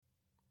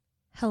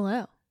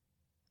Hello,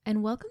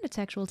 and welcome to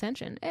Textual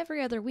Tension.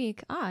 Every other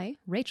week, I,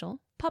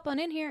 Rachel, pop on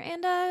in here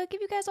and give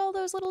you guys all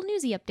those little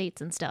newsy updates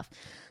and stuff.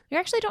 We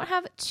actually don't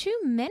have too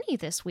many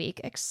this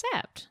week,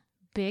 except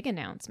big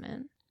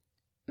announcement.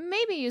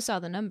 Maybe you saw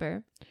the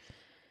number.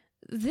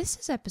 This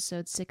is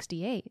episode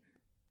 68.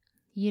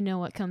 You know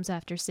what comes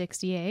after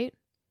 68?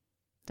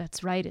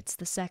 That's right, it's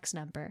the sex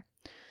number.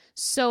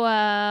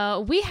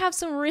 So, we have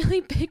some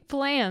really big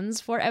plans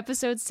for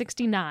episode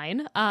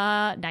 69.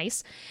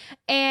 Nice.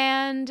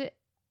 And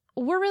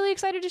we're really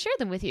excited to share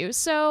them with you.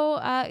 So,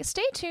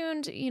 stay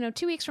tuned.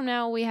 2 weeks from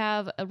now, we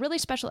have a really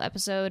special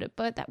episode,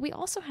 but that we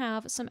also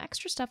have some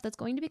extra stuff that's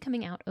going to be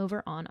coming out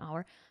over on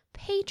our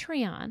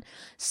Patreon.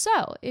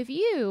 So, if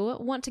you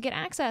want to get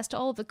access to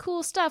all of the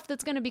cool stuff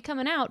that's going to be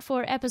coming out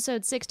for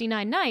episode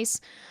 69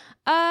 nice,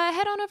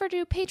 head on over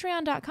to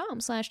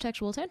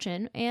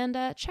patreon.com/textualtension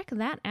and check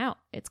that out.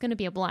 It's going to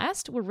be a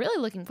blast. We're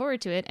really looking forward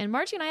to it. And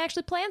Margie and I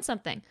actually planned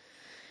something.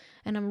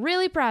 And I'm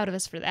really proud of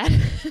us for that.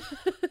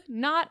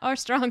 Not our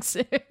strong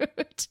suit.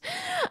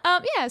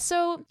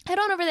 So head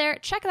on over there,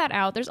 check that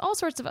out. There's all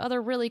sorts of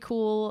other really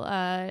cool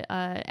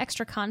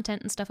extra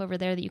content and stuff over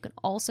there that you can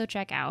also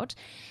check out.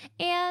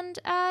 And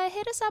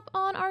hit us up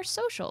on our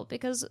social,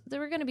 because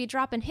we're going to be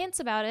dropping hints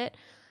about it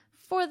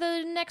for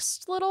the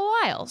next little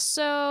while.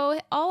 So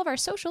all of our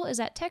social is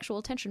at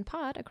Textual Tension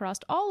Pod across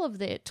all of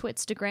the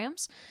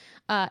Twitstagrams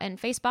and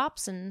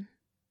Facebops and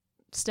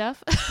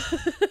stuff.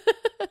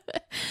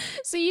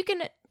 So you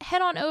can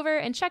head on over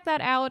and check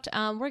that out.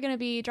 We're going to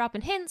be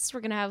dropping hints.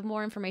 We're going to have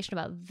more information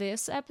about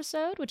this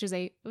episode, which is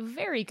a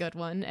very good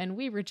one. And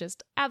we were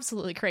just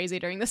absolutely crazy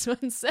during this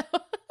one. So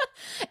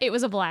it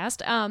was a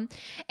blast. Come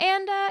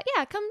have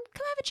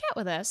a chat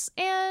with us.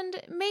 And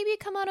maybe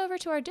come on over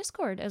to our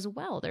Discord as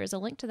well. There's a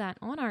link to that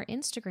on our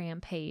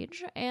Instagram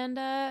page. And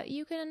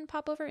you can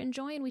pop over and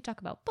join. We talk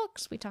about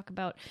books. We talk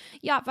about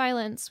yacht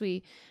violence.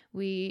 We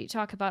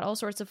talk about all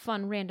sorts of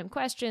fun random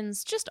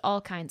questions, just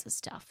all kinds of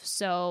stuff.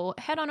 So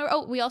head on over.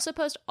 Oh, we also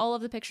post all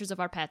of the pictures of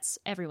our pets,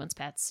 everyone's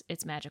pets.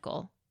 It's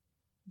magical.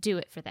 Do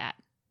it for that.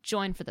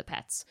 Join for the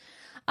pets.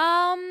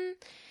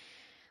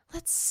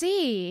 Let's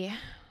see.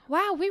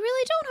 Wow, we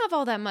really don't have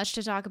all that much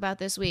to talk about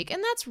this week,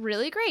 and that's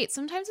really great.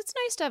 Sometimes it's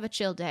nice to have a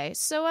chill day.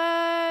 So,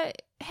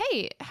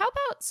 hey, how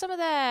about some of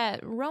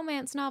that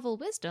romance novel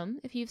wisdom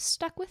if you've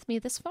stuck with me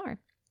this far?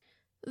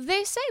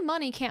 They say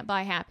money can't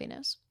buy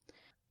happiness.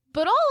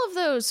 But all of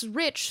those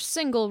rich,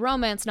 single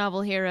romance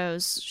novel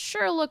heroes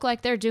sure look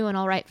like they're doing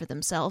all right for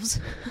themselves.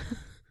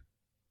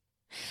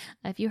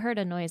 If you heard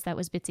a noise, that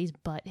was Bitsy's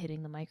butt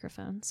hitting the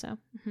microphone, so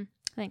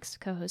thanks,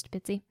 co-host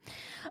Bitsy.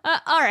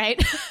 All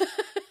right.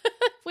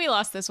 We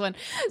lost this one.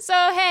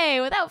 So, hey,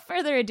 without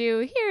further ado,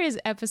 here is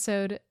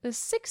episode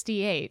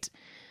 68,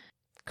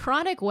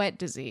 Chronic Wet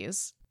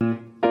Disease.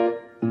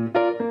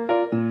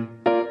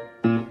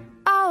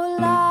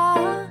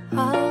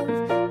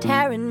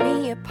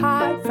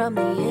 Apart from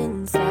the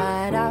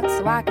inside out,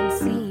 so I can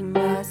see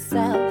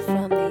myself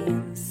from the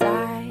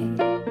inside.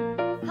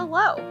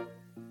 Hello,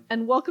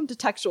 and welcome to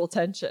Textual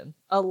Tension,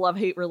 a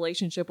love-hate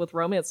relationship with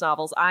romance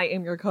novels. I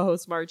am your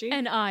co-host, Margie.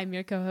 And I'm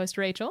your co-host,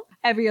 Rachel.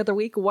 Every other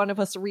week, one of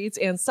us reads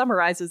and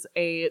summarizes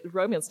a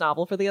romance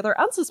novel for the other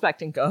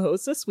unsuspecting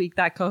co-host. This week,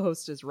 that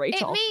co-host is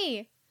Rachel. It's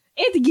me.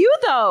 It's you,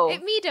 though.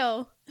 It's me,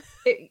 though.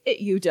 It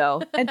you,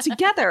 though. And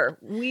together,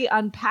 we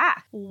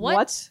unpack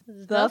what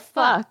the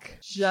fuck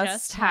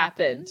just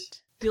happened.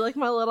 Do you like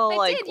my little,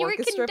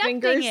 orchestra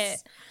fingers?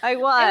 It. I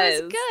was.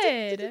 It was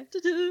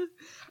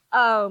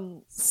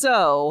good.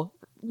 So,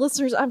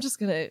 listeners, I'm just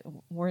gonna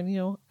warn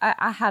you.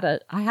 I had a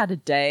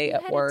day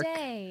at work.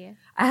 I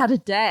had a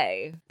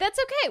day. That's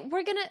okay.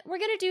 We're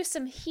gonna do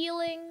some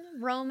healing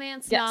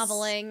romance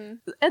noveling.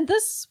 And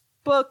this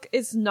book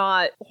is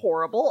not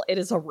horrible. It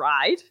is a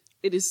ride.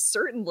 It is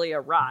certainly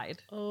a ride.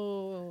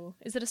 Oh,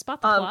 is it a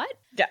spot the plot?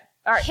 Yeah.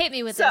 All right. Hit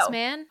me with this,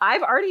 man.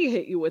 I've already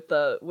hit you with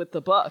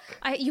the book.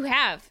 You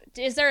have.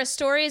 Is there a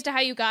story as to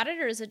how you got it,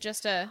 or is it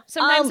just a?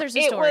 Sometimes there's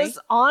a story. It was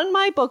on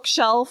my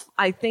bookshelf.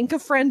 I think a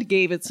friend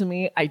gave it to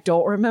me. I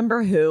don't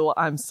remember who.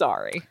 I'm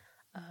sorry.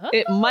 Oh.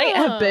 It might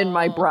have been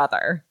my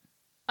brother.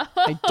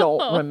 I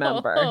don't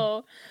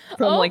remember.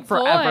 From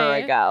forever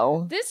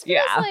ago. This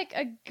feels like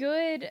a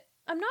good.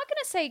 I'm not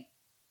gonna say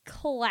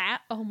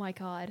oh my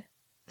god.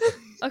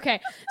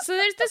 Okay, so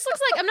this looks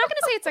like, I'm not going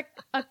to say it's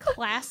a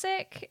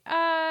classic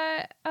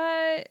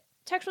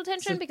textual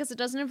tension, because it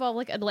doesn't involve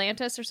like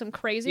Atlantis or some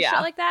crazy shit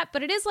like that,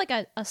 but it is like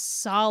a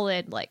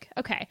solid,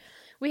 okay,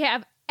 we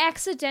have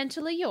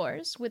Accidentally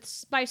Yours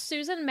by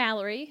Susan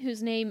Mallory,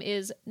 whose name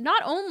is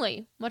not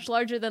only much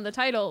larger than the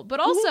title,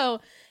 but also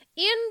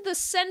in the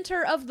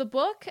center of the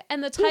book,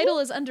 and the title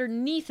is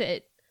underneath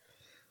it.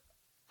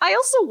 I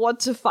also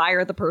want to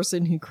fire the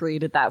person who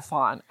created that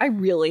font. I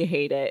really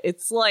hate it.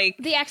 It's like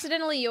the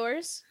Accidentally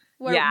Yours,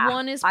 where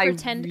one is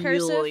pretend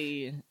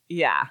cursive.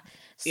 Yeah.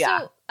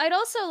 So I'd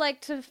also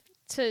like to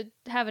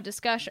have a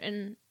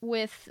discussion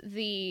with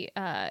the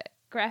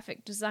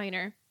graphic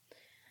designer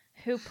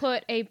who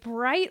put a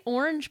bright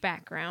orange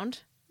background.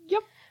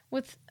 Yep.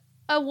 With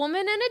a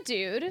woman and a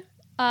dude,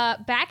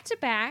 back to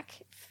back,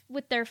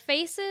 with their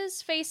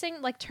faces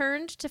facing, like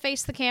turned to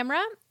face the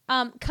camera,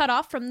 cut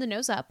off from the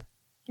nose up,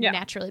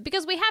 naturally,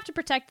 because we have to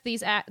protect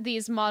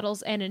these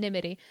models'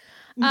 anonymity.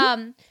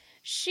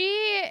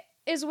 She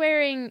is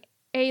wearing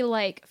a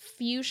like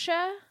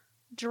fuchsia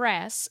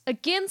dress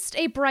against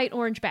a bright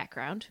orange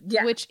background,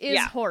 which is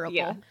horrible.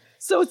 Yeah.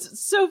 So it's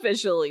so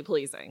visually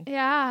pleasing.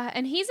 Yeah,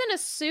 and he's in a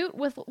suit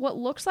with what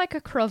looks like a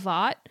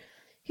cravat.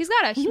 He's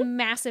got a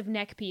massive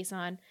neck piece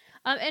on.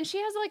 And she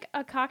has like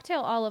a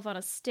cocktail olive on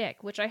a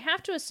stick, which I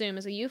have to assume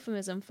is a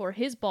euphemism for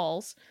his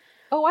balls.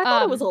 Oh, I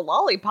thought it was a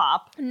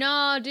lollipop.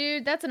 No,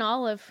 dude, that's an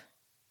olive.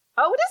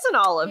 Oh, it is an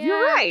olive. Yeah.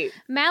 You're right.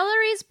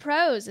 Mallory's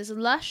prose is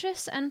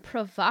luscious and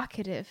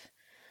provocative.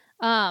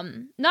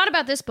 Not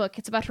about this book.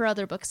 It's about her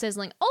other book,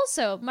 Sizzling.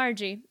 Also,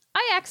 Margie,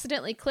 I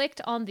accidentally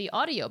clicked on the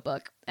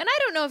audiobook, and I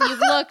don't know if you've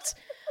looked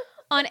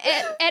on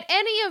at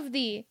any of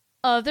the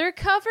other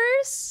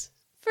covers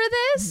for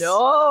this.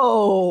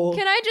 No.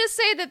 Can I just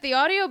say that the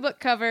audiobook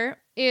cover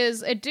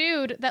is a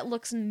dude that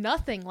looks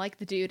nothing like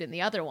the dude in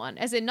the other one,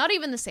 as in not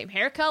even the same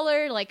hair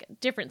color, like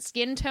different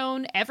skin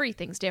tone,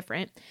 everything's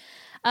different.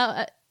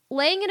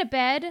 Laying in a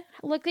bed,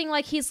 looking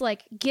like he's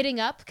like getting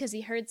up because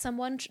he heard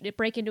someone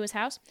break into his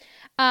house.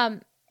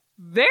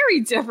 Very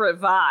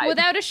different vibe.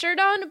 Without a shirt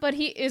on, but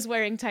he is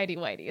wearing tidy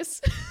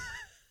whities.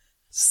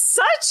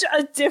 Such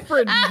a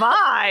different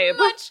vibe.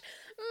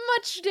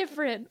 Much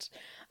different.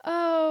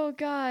 Oh,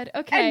 God.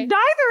 Okay. And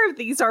neither of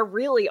these are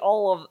really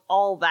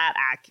all that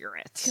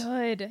accurate.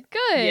 Good.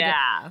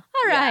 Yeah.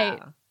 All right.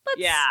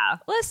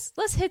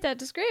 Let's hit that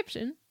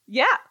description.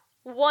 Yeah.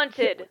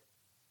 Wanted.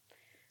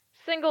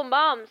 Single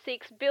mom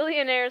seeks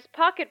billionaire's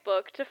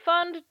pocketbook to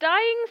fund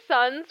dying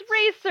son's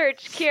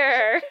research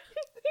cure.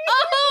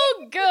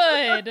 Oh,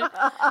 good.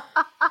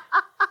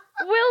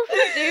 Will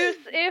seduce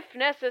if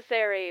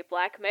necessary.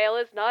 Blackmail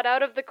is not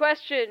out of the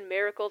question.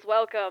 Miracles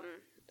welcome.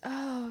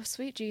 Oh,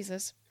 sweet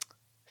Jesus.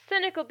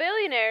 Cynical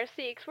billionaire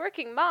seeks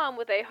working mom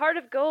with a heart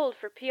of gold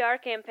for PR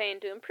campaign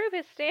to improve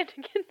his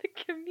standing in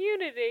the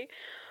community.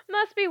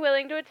 Must be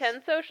willing to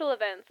attend social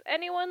events.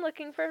 Anyone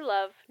looking for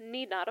love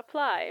need not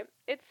apply.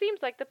 It seems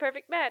like the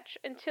perfect match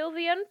until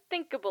the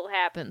unthinkable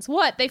happens.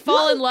 What? They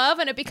fall in love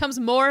and it becomes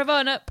more of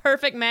a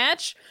perfect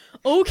match?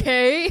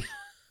 Okay.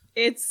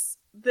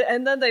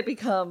 And then they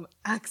become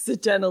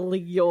accidentally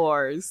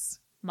yours.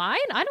 Mine?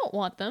 I don't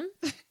want them.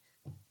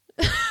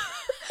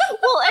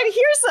 Well, and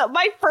here's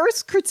my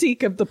first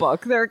critique of the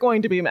book. There are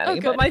going to be many,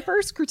 but my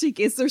first critique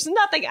is there's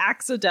nothing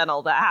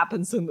accidental that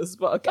happens in this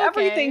book. Okay.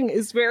 Everything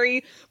is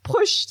very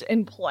pushed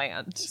and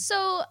planned.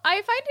 So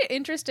I find it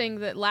interesting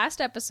that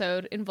last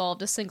episode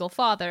involved a single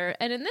father,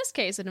 and in this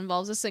case, it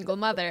involves a single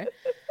mother.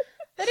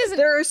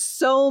 There are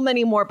so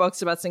many more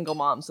books about single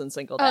moms than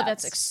single dads. Oh,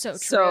 that's like so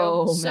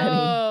true. So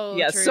many.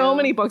 Yeah, true. So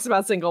many books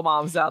about single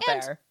moms out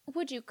there.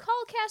 Would you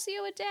call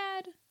Cassio a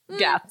dad?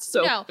 Yeah,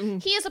 so no,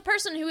 he is a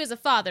person who is a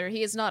father.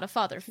 He is not a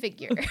father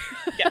figure.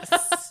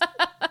 Yes.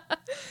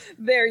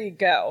 There you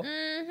go.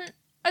 Mm-hmm.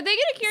 Are they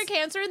going to cure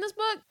cancer in this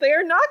book? They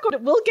are not going to.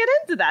 We'll get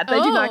into that.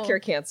 They do not cure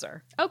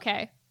cancer.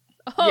 Okay.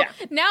 Oh, yeah.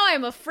 Now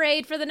I'm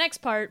afraid for the next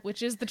part,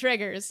 which is the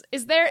triggers.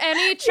 Is there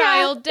any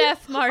child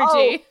death, Margie?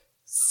 Oh,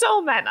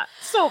 so many.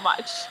 So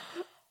much.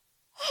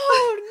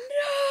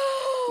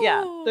 Oh, no.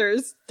 Yeah,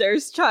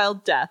 there's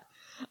child death.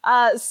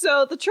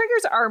 So the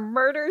triggers are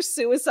murder,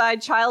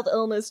 suicide, child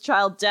illness,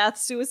 child death,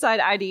 suicide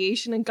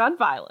ideation, and gun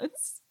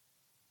violence.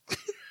 Oh,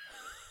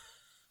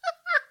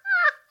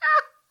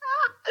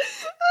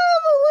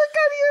 the look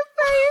on your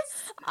face.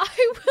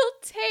 I will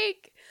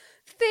take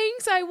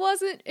things I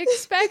wasn't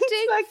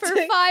expecting for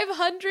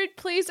 500,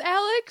 please,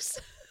 Alex.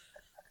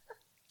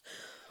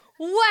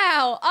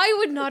 Wow, I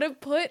would not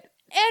have put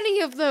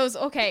any of those.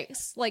 Okay,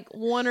 like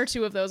one or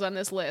two of those on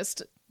this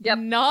list. Yep.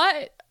 Not.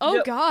 Oh,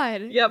 yep.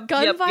 God. Yep.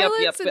 Gun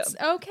violence? It's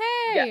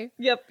okay.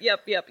 Yep.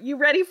 You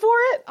ready for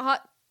it?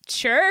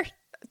 Sure.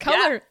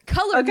 Color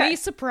me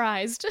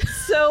surprised.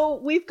 So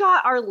we've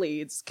got our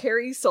leads,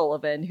 Carrie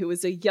Sullivan, who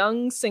is a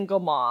young single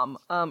mom.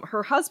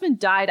 Her husband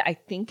died, I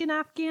think, in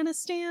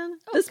Afghanistan.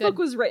 This book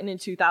was written in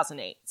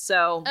 2008.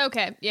 So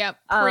okay, yeah,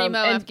 primo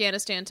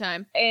Afghanistan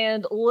time.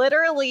 And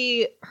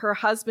literally, her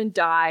husband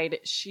died.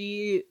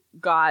 She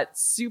got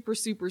super,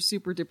 super,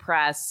 super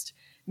depressed,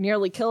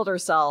 nearly killed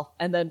herself,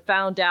 and then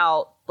found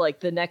out like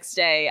the next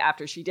day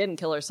after she didn't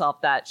kill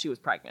herself that she was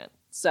pregnant.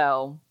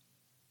 So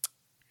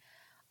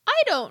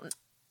I don't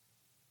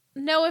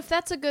know if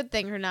that's a good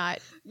thing or not.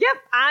 Yep,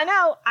 I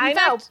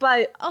know,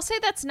 but I'll say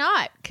that's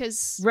not,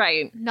 because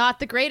not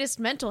the greatest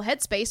mental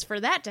headspace for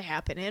that to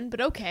happen in, but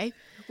okay.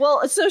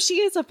 Well, so she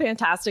is a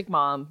fantastic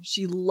mom.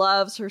 She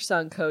loves her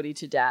son Cody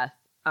to death.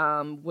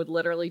 Would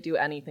literally do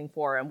anything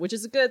for him, which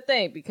is a good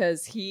thing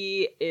because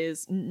he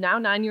is now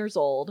 9 years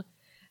old,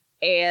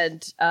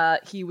 and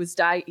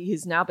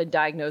he's now been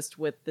diagnosed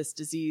with this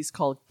disease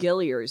called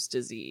Gilliers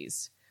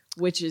disease,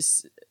 which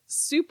is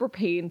super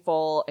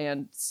painful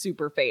and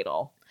super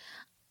fatal.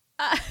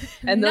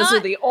 And those are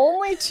the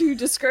only two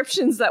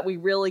descriptions that we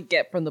really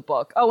get from the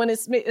book. Oh, and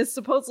it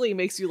supposedly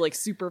makes you like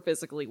super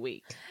physically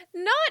weak.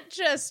 Not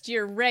just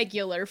your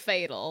regular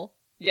fatal.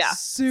 Yeah.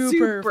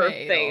 Super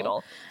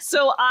fatal.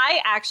 So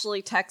I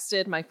actually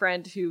texted my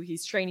friend who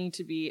he's training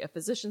to be a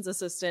physician's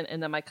assistant,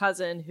 and then my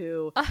cousin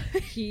who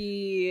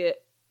he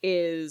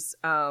is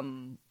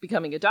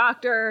becoming a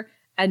doctor,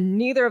 and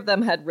neither of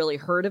them had really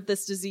heard of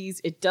this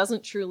disease. It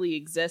doesn't truly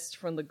exist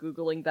from the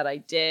Googling that I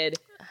did.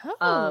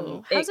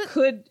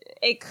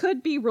 It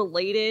could be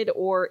related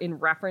or in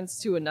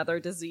reference to another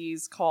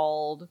disease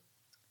called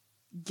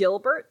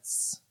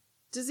Gilbert's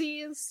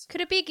disease. Could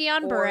it be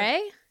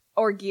Guillain-Barré?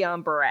 Or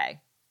Guillain-Barré.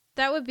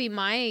 That would be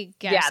my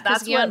guess. Yeah,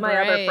 that's what my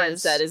other friend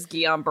said is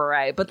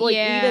Guillain-Barré. But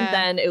even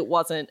then, it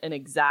wasn't an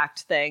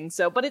exact thing.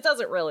 So, but it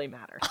doesn't really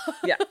matter.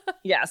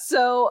 Yeah.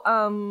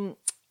 So,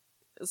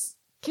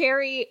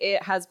 Carrie,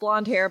 it has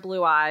blonde hair,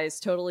 blue eyes,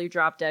 totally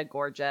drop dead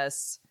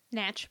gorgeous.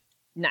 Natch.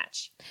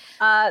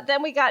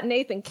 Then we got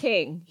Nathan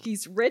King.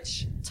 He's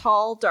rich,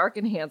 tall, dark,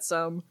 and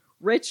handsome.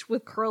 Rich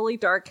with curly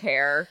dark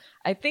hair.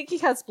 I think he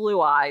has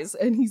blue eyes,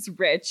 and he's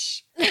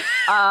rich.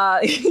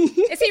 Is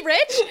he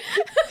rich?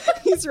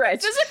 He's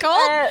rich. Is it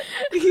cold?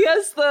 He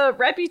has the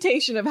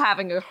reputation of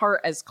having a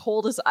heart as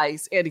cold as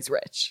ice, and he's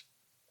rich.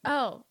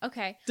 Oh,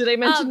 okay. Did I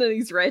mention that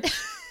he's rich?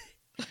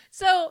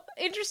 So,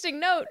 interesting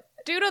note.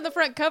 Dude on the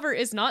front cover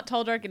is not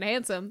tall, dark, and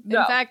handsome.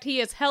 No. In fact,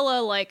 he is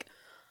hella,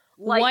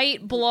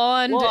 white,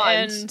 blonde,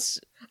 and...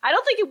 I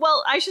don't think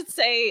I should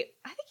say...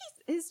 I think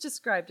he is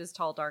described as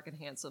tall, dark, and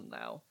handsome,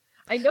 though.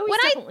 I know he's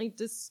definitely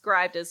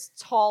described as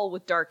tall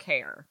with dark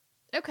hair.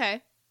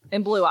 Okay.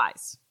 And blue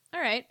eyes.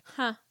 All right.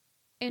 Huh.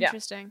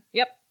 Interesting.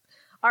 Yep.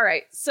 All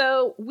right.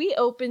 So we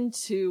open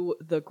to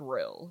The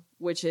Grill,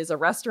 which is a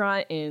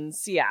restaurant in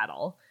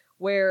Seattle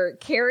where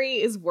Carrie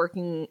is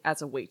working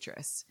as a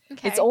waitress.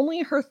 Okay. It's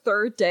only her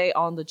third day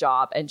on the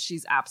job, and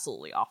she's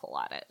absolutely awful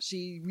at it.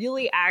 She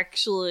really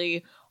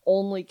actually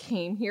only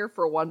came here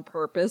for one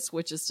purpose,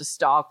 which is to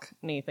stalk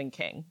Nathan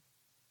King.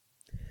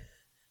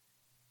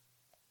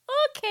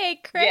 Okay,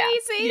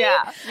 crazy.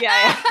 Yeah.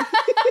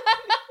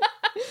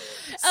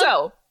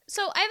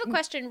 So I have a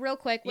question real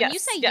quick. When you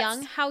say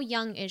young, how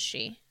young is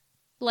she?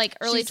 Like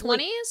early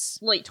 20s?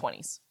 Late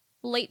 20s.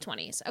 Late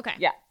 20s. Okay.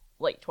 Yeah,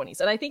 late 20s.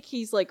 And I think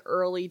he's like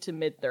early to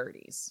mid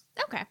 30s.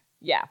 Okay.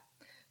 Yeah.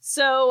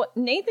 So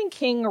Nathan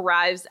King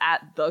arrives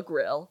at The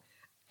Grill,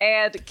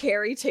 and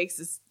Carrie takes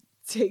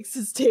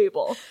his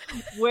table,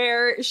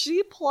 where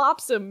she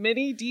plops a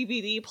mini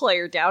DVD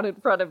player down in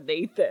front of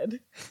Nathan.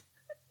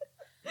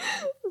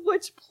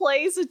 Which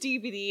plays a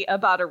DVD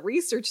about a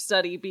research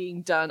study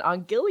being done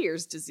on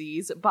Gilliard's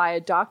disease by a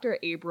Dr.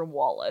 Abram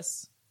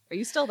Wallace. Are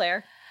you still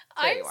there?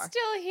 I'm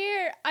still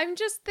here. I'm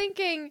just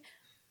thinking,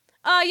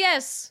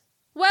 yes,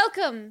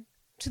 welcome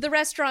to the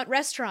restaurant,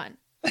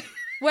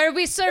 where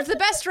we serve the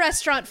best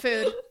restaurant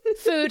food.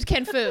 Food.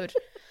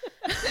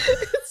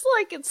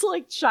 It's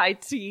like chai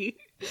tea.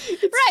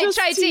 Right,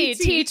 chai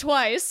tea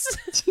twice.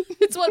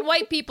 It's what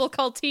white people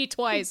call tea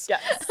twice.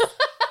 Yes.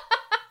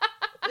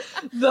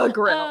 The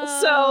Grill.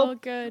 Oh,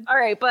 good. All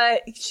right,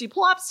 but she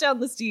plops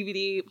down this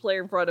DVD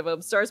player in front of him,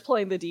 starts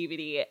playing the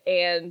DVD,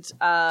 and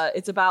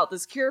it's about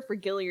this cure for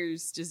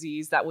Gilliard's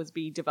disease that was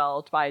being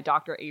developed by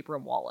Dr.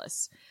 Abram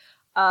Wallace.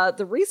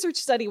 The research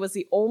study was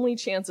the only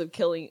chance of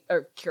curing,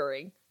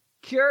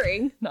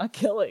 not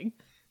killing,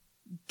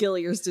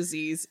 Gilliard's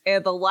disease,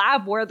 and the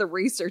lab where the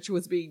research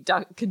was being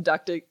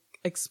conducted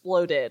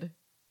exploded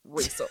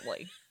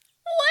recently.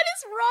 What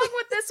is wrong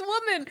with this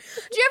woman?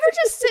 Do you ever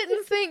just sit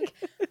and think,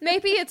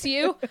 maybe it's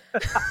you?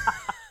 It's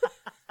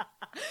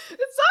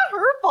not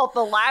her fault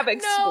the lab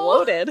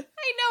exploded. No,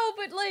 I know,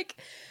 but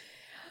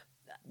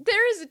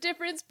there is a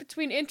difference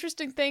between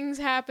interesting things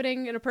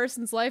happening in a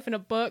person's life in a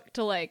book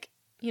to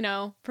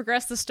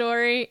progress the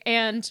story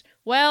and,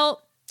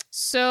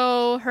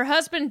 so her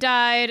husband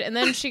died, and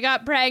then she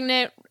got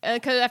pregnant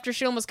after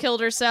she almost killed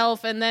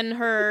herself, and then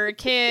her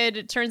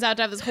kid turns out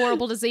to have this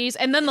horrible disease,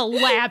 and then the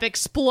lab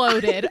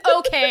exploded.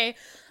 Okay,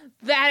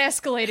 that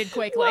escalated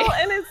quickly. Well,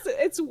 and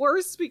it's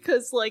worse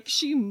because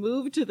she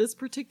moved to this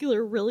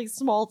particular really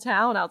small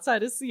town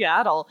outside of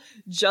Seattle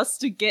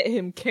just to get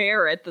him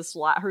care at this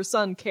her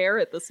son care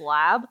at this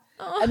lab,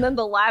 and then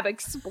the lab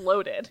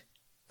exploded.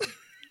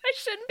 I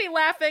shouldn't be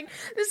laughing.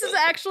 This is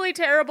actually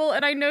terrible,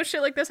 and I know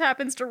shit like this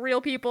happens to real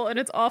people, and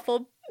it's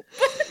awful.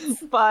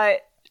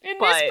 But in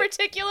this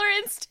particular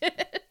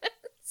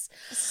instance.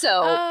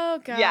 So,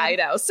 oh, God. Yeah, I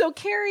know. So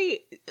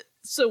Carrie's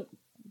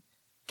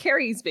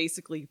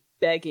basically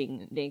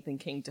begging Nathan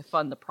King to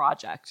fund the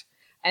project.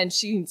 And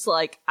she's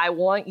like, I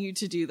want you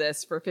to do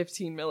this for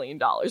 $15 million.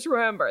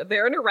 Remember,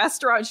 they're in a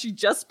restaurant. She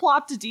just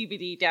plopped a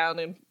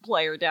DVD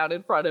player down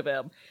in front of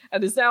him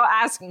and is now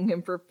asking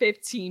him for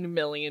 $15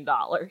 million.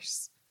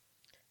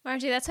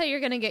 Margie, that's how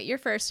you're going to get your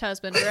first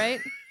husband, right?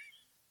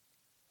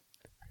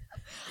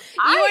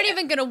 You weren't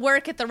even going to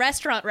work at the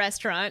restaurant.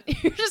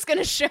 You're just going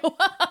to show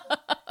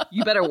up.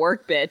 You better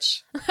work,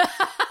 bitch.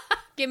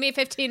 Give me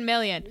 $15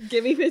 million.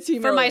 Give me $15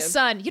 million. For my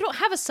son. You don't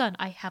have a son.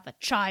 I have a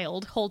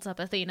child, holds up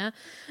Athena.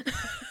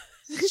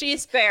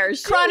 She's fair.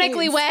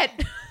 Chronically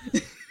wet.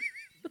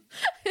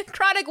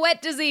 Chronic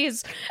wet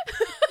disease.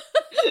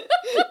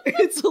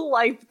 It's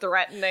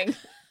life-threatening.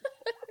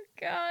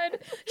 God.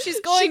 She's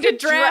going to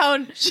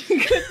drown. She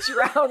could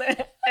drown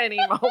at any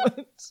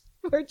moment.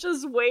 We're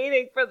just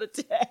waiting for the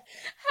day. How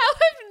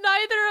have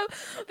neither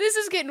of... This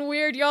is getting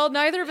weird, y'all.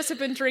 Neither of us have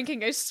been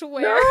drinking, I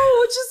swear. No,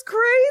 which is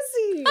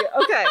crazy.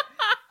 Okay.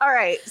 All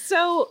right.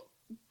 So,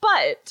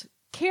 but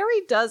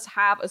Carrie does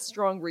have a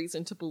strong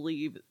reason to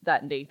believe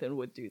that Nathan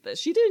would do this.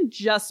 She didn't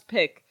just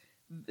pick...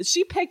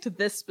 She picked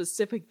this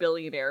specific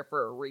billionaire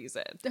for a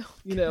reason. Oh,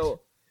 you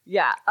know?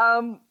 Yeah.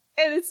 And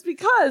it's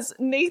because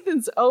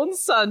Nathan's own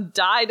son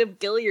died of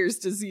Gilliard's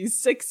disease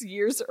 6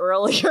 years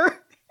earlier.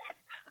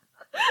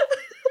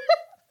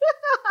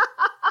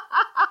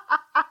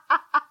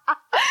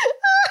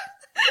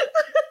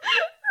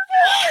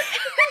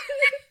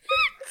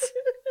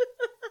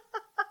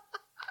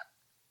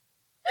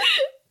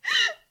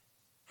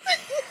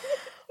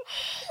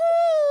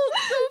 Hold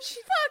the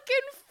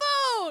fucking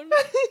phone!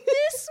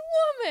 This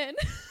woman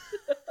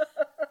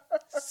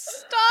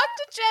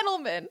stalked a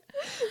gentleman,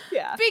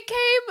 Yeah.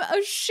 became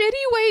a shitty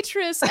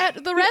waitress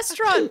at the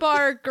restaurant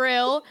bar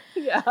grill,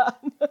 Yeah.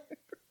 and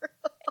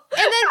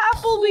then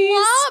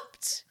Applebee's.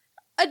 plopped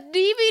a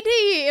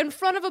DVD in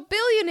front of a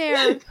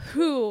billionaire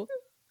who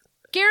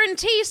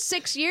guarantees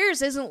 6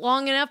 years isn't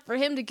long enough for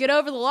him to get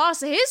over the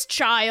loss of his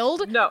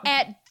child No.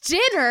 at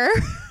dinner.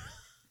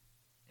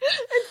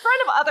 In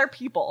front of other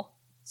people,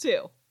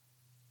 too.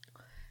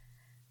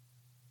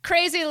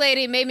 Crazy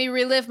lady made me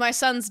relive my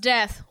son's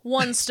death.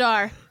 1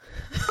 star.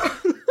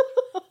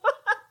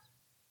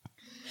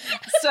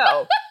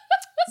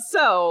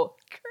 So,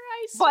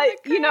 Christ, but,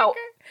 the you know,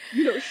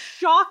 cracker.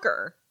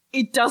 shocker,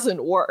 it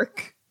doesn't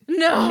work.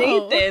 No.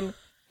 Nathan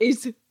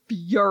is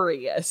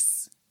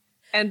furious.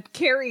 And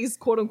Carrie's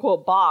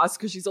quote-unquote boss,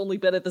 because she's only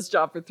been at this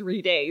job for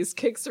 3 days,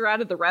 kicks her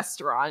out of the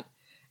restaurant.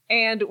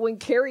 And when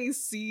Carrie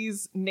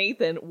sees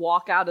Nathan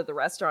walk out of the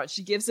restaurant,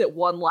 she gives it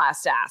one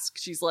last ask.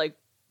 She's like,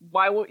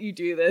 why won't you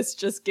do this?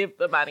 Just give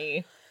the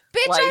money.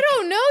 Bitch, Like- I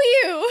don't know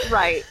you.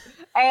 Right.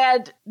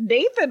 And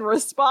Nathan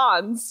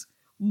responds,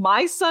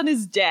 my son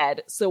is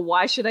dead, so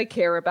why should I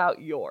care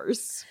about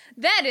yours?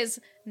 That is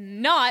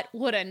not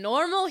what a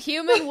normal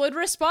human would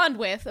respond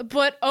with,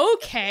 but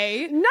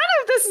okay. None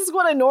of this is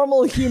what a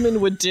normal human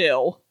would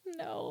do.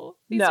 No.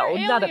 These No, are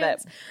none of it.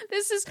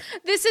 aliens.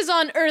 This is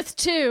on Earth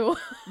too.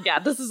 Yeah,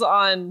 this is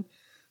on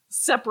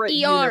separate Earth.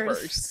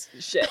 universe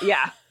shit.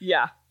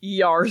 Yeah.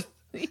 Yarth.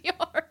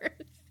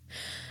 Earth.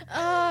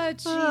 Oh,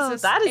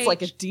 Jesus. That is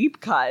like a H. deep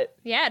cut.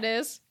 Yeah, it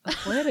is. A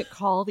planet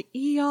called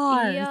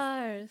Earth.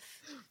 Earth.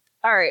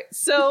 All right,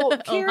 so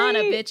Carrie,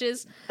 Ohana,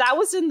 bitches. that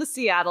was in the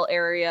Seattle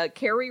area.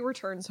 Carrie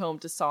returns home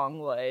to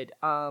Songwood,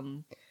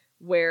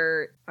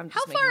 where I'm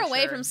just How far making away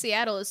sure. from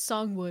Seattle is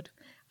Songwood?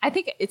 I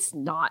think it's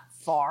not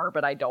far,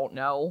 but I don't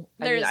know.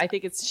 There's- I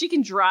think she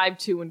can drive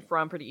to and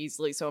from pretty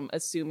easily, so I'm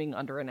assuming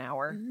under an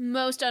hour.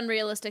 Most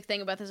unrealistic thing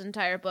about this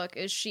entire book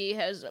is she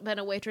has been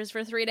a waitress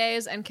for 3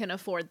 days and can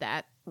afford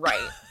that.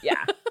 Right.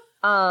 Yeah.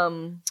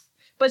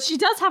 But she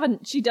does have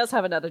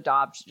another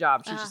job. She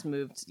just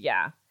moved.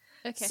 Yeah.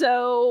 Okay.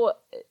 So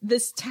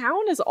this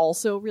town is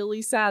also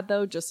really sad,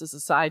 though, just as a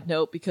side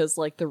note, because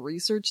like the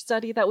research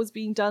study that was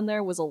being done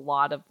there was a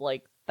lot of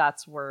like,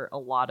 that's where a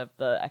lot of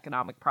the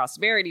economic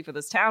prosperity for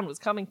this town was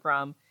coming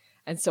from.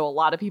 And so a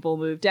lot of people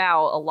moved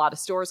out, a lot of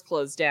stores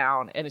closed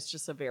down, and it's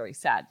just a very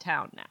sad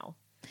town now.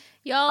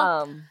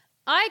 Y'all,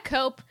 I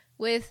cope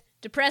with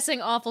depressing,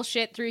 awful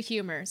shit through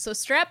humor. So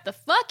strap the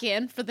fuck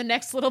in for the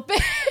next little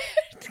bit.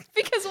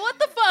 Because what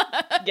the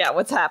fuck? Yeah,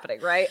 what's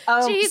happening, right?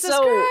 Jesus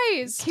so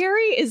Christ.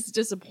 Carrie is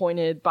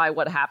disappointed by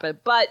what happened,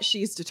 but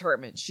she's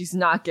determined. She's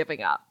not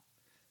giving up.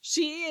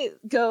 She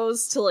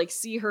goes to like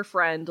see her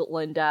friend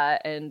Linda,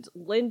 and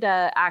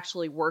Linda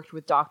actually worked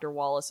with Dr.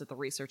 Wallace at the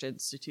Research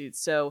Institute.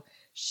 So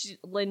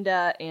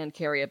Linda and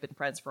Carrie have been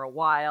friends for a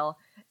while,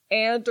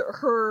 and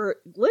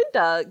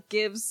Linda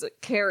gives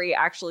Carrie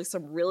actually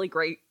some really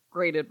great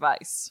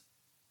advice.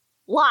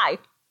 Lie.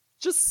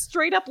 Just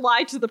straight up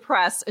lie to the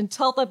press and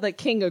tell them that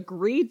King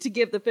agreed to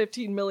give the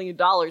 $15 million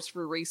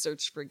for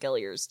research for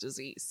Gilliard's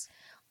disease.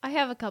 I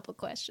have a couple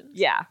questions.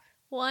 Yeah.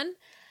 One,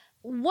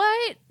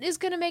 what is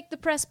going to make the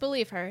press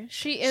believe her?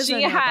 She is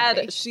She a had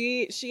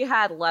nobody. she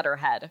had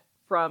letterhead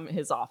from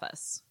his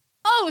office.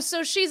 Oh,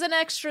 so she's an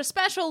extra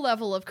special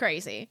level of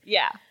crazy.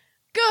 Yeah.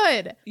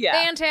 Good. Yeah.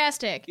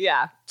 Fantastic.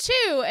 Yeah.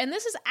 2, and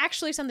this is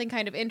actually something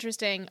kind of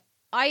interesting.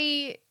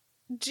 I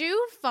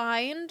do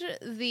find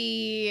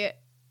the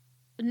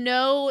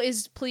no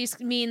is please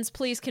means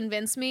please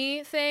convince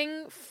me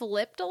thing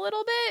flipped a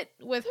little bit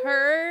with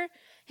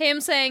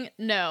him saying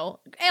no,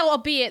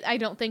 albeit I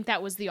don't think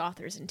that was the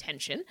author's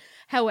intention.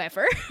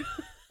 However,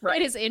 Right.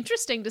 it is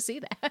interesting to see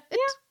that.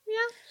 Yeah,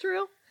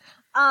 true.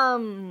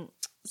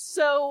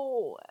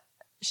 So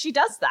she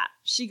does that.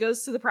 She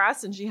goes to the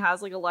press and she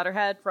has like a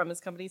letterhead from his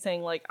company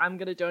saying like, I'm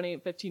going to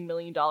donate $15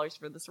 million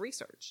for this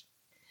research.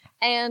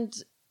 And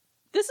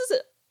this is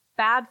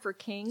bad for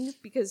King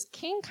because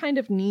King kind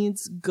of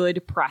needs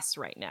good press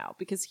right now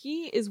because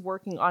he is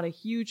working on a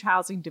huge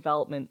housing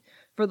development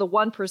for the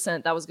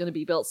 1% that was going to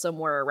be built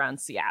somewhere around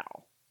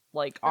Seattle.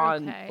 Like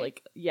on Okay.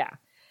 like, yeah.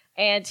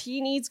 And he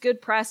needs good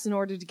press in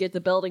order to get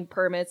the building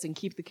permits and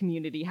keep the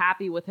community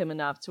happy with him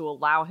enough to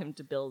allow him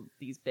to build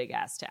these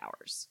big-ass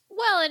towers.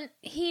 Well, and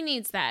he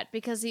needs that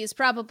because he's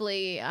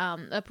probably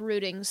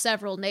uprooting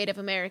several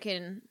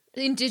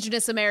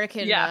Indigenous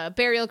American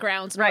burial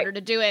grounds in order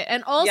to do it.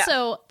 And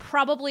also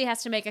probably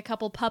has to make a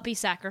couple puppy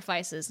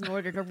sacrifices in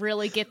order to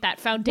really get that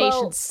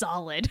foundation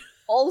solid.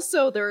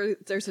 Also,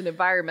 there's an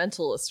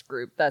environmentalist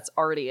group that's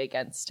already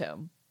against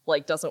him.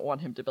 Like, doesn't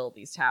want him to build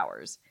these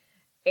towers.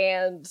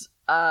 And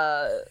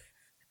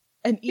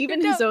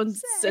even his own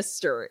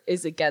sister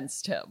is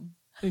against him.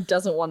 Who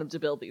doesn't want him to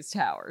build these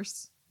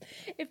towers.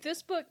 If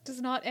this book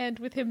does not end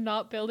with him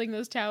not building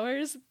those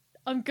towers,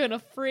 I'm gonna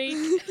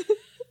freak.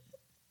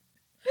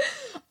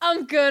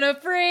 I'm gonna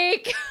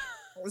freak.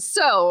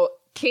 So,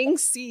 King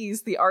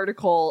sees the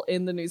article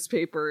in the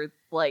newspaper,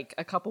 like,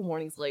 a couple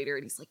mornings later,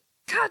 and he's like,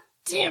 God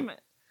damn it.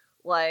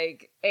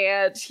 Like,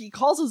 and he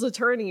calls his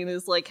attorney and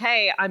is like,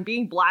 hey, I'm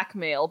being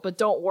blackmailed, but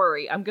don't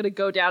worry. I'm gonna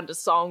go down to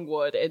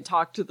Songwood and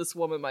talk to this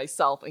woman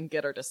myself and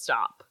get her to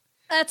stop.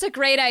 That's a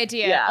great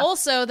idea. Yeah.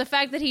 Also, the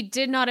fact that he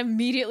did not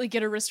immediately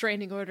get a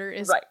restraining order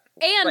is... Right.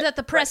 And that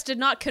the press did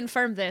not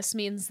confirm this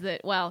means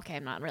that... Well, okay,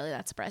 I'm not really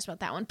that surprised about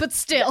that one, but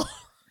still.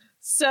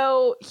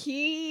 So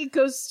he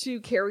goes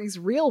to Carrie's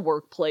real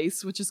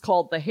workplace, which is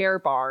called the Hair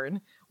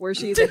Barn, where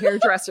she's a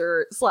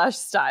hairdresser /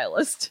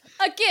 stylist.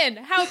 Again,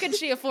 how can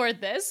she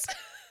afford this?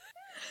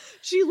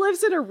 She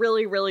lives in a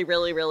really, really,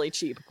 really, really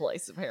cheap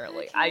place,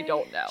 apparently. Okay. I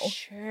don't know.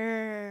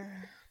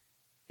 Sure.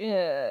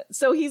 Yeah.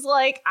 So he's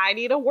like, I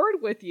need a word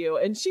with you.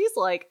 And she's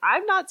like,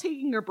 I'm not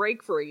taking a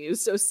break for you,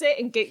 so sit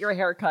and get your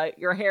hair cut.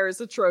 Your hair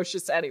is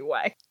atrocious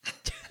anyway.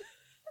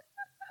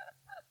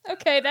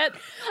 Okay, that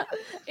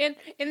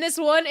in this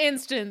one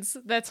instance,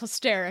 that's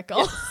hysterical.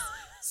 Yes.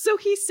 So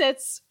he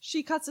sits,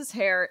 she cuts his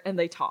hair, and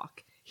they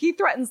talk. He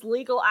threatens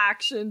legal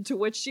action, to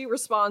which she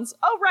responds,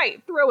 oh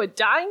right, throw a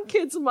dying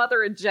kid's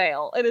mother in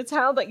jail in a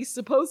town that you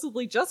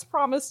supposedly just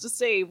promised to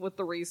save with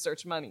the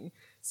research money.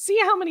 See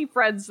how many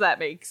friends that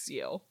makes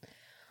you.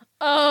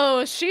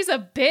 Oh, she's a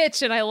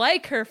bitch, and I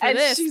like her for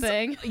this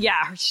thing.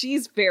 Yeah,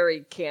 she's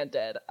very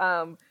candid.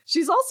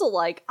 She's also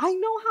like, I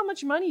know how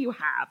much money you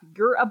have.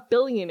 You're a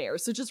billionaire,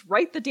 so just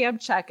write the damn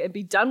check and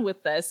be done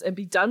with this, and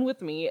be done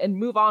with me, and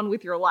move on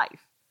with your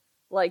life.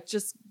 Like,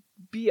 just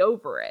be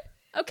over it.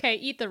 Okay,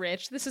 eat the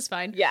rich. This is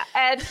fine. Yeah,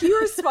 and he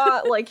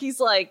responds, he's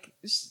like,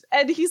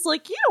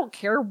 you don't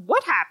care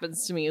what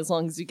happens to me as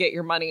long as you get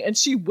your money. And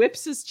she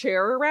whips his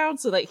chair around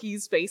so that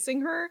he's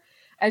facing her,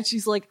 and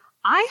she's like,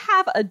 I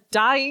have a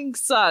dying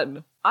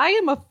son. I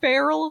am a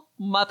feral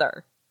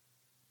mother.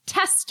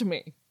 Test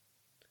me.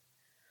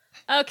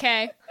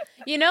 Okay.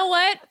 You know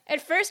what?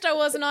 At first I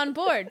wasn't on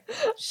board.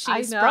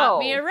 She's brought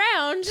me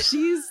around.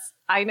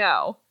 I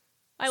know.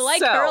 I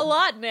like her a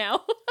lot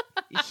now.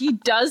 He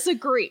does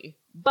agree,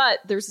 but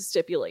there's a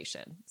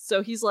stipulation.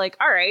 So he's like,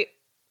 all right,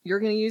 you're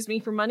going to use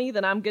me for money,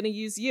 then I'm going to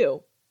use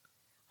you.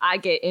 I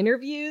get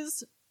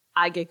interviews.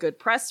 I get good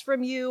press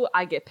from you.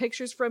 I get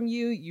pictures from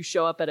you. You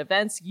show up at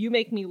events. You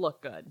make me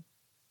look good.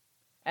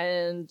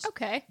 And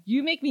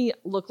you make me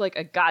look like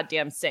a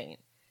goddamn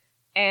saint.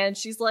 And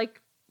she's like,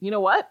 you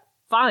know what?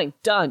 Fine.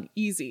 Done.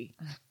 Easy.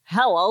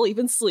 Hell, I'll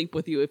even sleep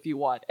with you if you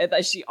want. And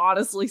then she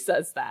honestly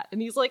says that.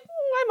 And he's like,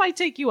 I might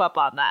take you up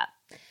on that.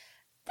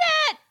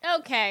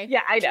 Okay.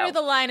 Yeah, I know. Drew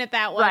the line at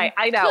that one. Right,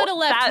 I know. Could have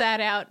left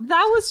that out.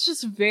 That was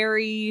just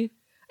very...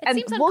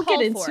 Seems we'll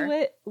get into for.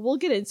 it. We'll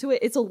get into it.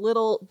 It's a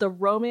little... The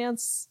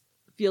romance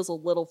feels a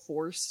little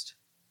forced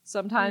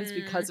sometimes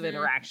because of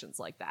interactions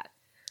like that.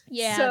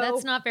 Yeah,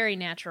 that's not very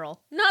natural.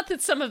 Not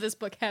that some of this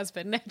book has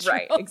been natural.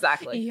 Right,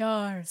 exactly.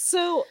 Yars.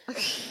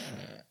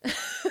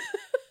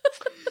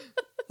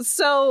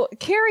 So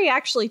Carrie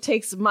actually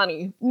takes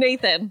money.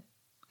 Nathan.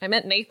 I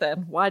meant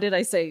Nathan. Why did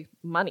I say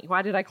money?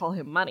 Why did I call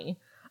him money?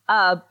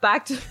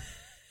 Back to...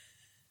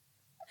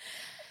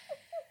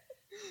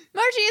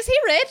 Margie, is he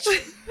rich?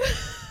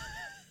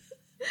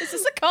 Is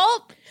this a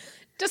cult?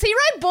 Does he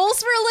ride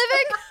bulls for a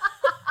living?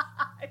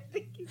 I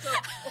think he's a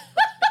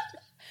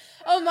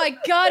Oh my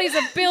god, he's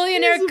a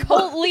billionaire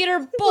cult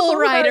leader bull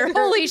rider.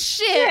 Holy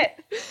shit.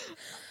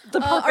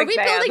 Are we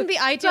building the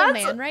ideal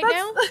man right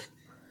now?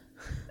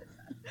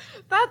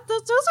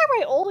 Those are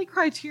my only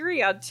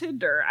criteria on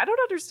Tinder. I don't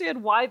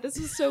understand why this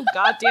is so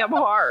goddamn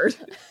hard.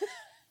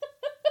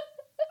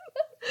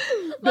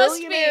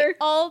 Must be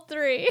all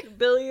three.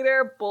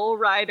 Billionaire, bull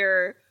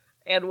rider,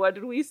 and what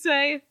did we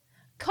say?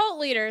 Cult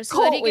leader,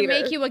 so that he can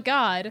make you a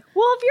god.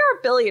 Well, if you're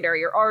a billionaire,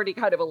 you're already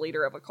kind of a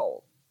leader of a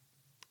cult.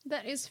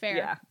 That is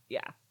fair.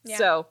 Yeah.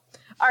 So,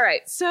 all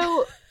right.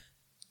 So,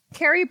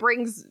 Carrie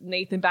brings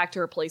Nathan back to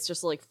her place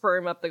just to, like,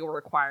 firm up the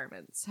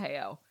requirements.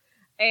 Heyo.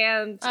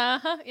 And...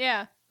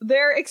 yeah.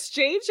 Their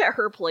exchange at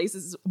her place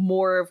is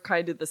more of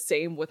kind of the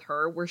same with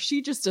her, where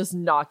she just does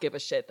not give a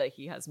shit that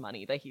he has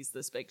money, that he's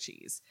this big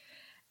cheese.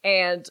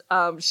 And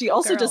she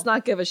also does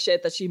not give a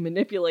shit that she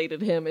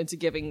manipulated him into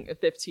giving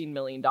 $15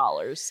 million to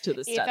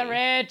the study. Eat the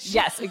rich.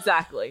 Yes,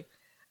 exactly.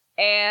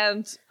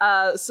 And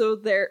so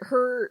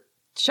her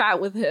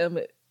chat with him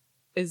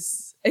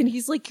is, and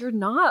he's like, you're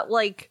not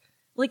like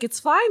like, it's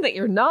fine that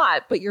you're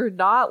not, but you're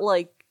not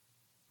like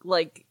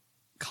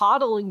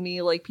coddling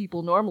me like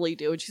people normally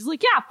do. And she's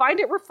like, yeah, find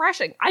it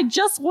refreshing. I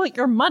just want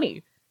your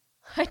money.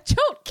 I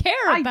don't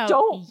care about I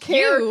don't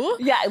care. you.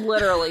 Yeah,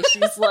 literally.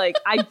 She's like,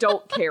 I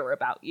don't care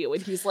about you.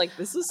 And he's like,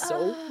 this is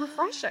so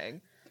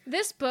refreshing.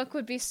 This book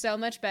would be so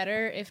much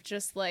better if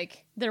just,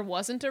 like, there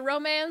wasn't a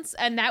romance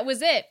and that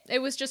was it. It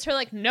was just her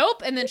like,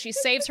 nope, and then she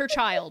saves her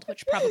child,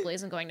 which probably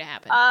isn't going to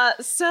happen.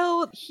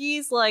 So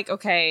he's like,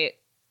 okay,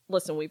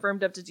 listen, we've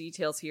firmed up the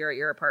details here at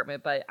your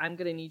apartment, but I'm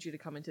going to need you to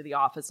come into the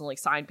office and, like,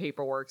 sign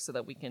paperwork so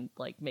that we can,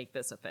 like, make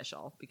this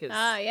official. Because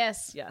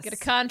yes. Yes. Get a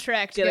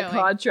contract Get going. a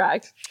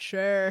contract.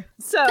 Sure.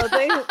 So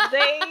they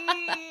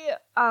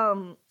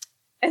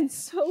and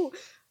so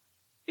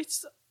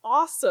it's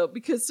awesome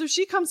because so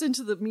she comes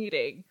into the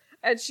meeting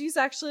and she's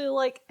actually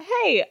like,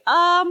 hey, yeah,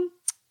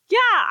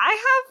 I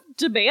have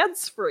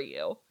demands for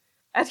you.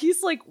 And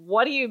he's like,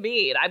 what do you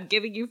mean? I'm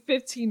giving you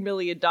 $15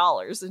 million.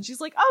 And she's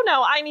like, oh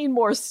no, I need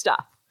more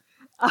stuff.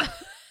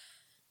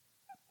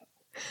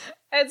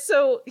 And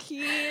so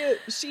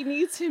she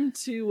needs him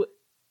to,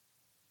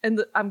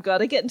 and I'm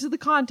gonna get into the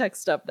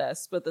context of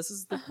this, but this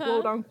is the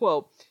quote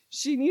unquote,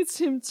 she needs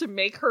him to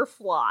make her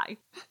fly.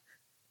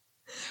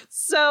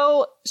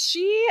 So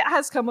she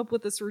has come up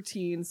with this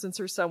routine since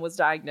her son was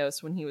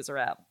diagnosed when he was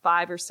around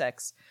 5 or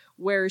 6,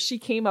 where she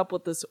came up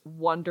with this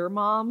Wonder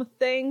Mom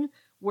thing,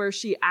 where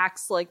she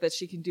acts like that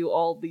she can do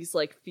all these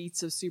like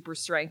feats of super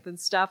strength and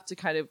stuff to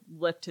kind of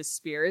lift his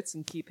spirits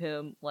and keep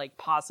him like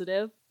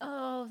positive.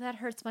 Oh, that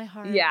hurts my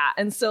heart. Yeah.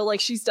 And so like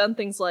she's done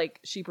things like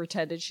she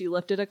pretended she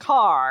lifted a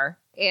car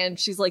and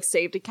she's like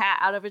saved a cat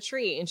out of a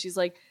tree. And she's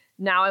like,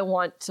 now I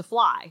want to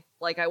fly.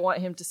 Like I want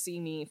him to see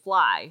me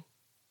fly.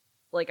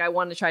 Like I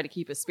want to try to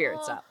keep his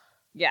spirits up.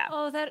 Yeah.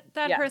 Oh, that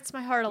Yeah. hurts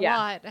my heart a Yeah.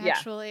 lot,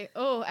 actually.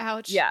 Oh,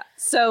 ouch. Yeah.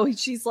 So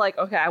she's like,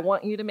 okay, I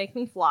want you to make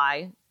me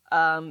fly.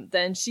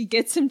 Then she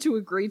gets him to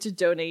agree to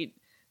donate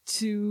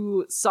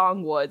to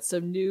Songwood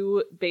some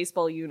new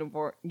baseball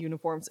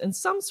uniforms and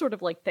some sort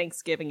of like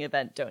Thanksgiving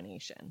event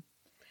donation.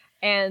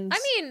 And I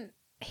mean,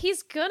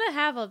 he's gonna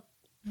have a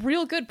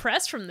real good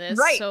press from this.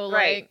 Right, So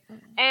right. like,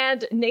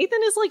 And Nathan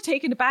is like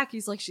taken aback.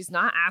 He's like, she's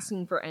not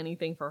asking for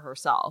anything for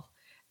herself.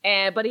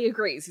 But he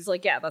agrees. He's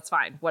like, yeah, that's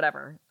fine.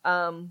 Whatever.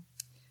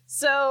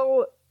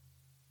 So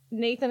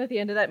Nathan at the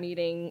end of that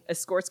meeting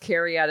escorts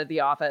Carrie out of the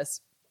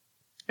office.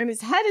 And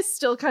his head is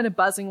still kind of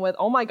buzzing with,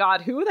 oh my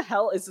God, who the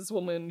hell is this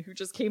woman who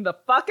just came the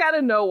fuck out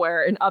of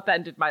nowhere and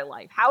upended my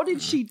life? How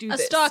did she do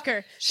this? a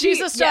stalker. She's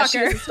a stalker.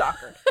 Yeah, she's a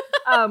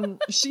stalker.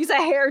 She's a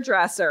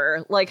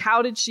hairdresser. Like,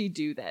 how did she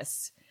do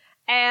this?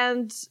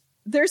 And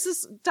there's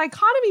this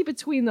dichotomy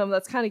between them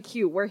that's kind of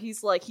cute, where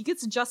he's like, he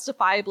gets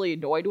justifiably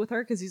annoyed with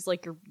her because he's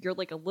like, you're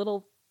like a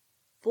little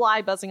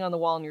fly buzzing on the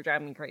wall and you're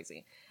driving me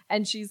crazy.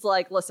 And she's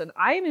like, listen,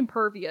 I am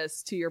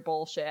impervious to your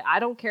bullshit. I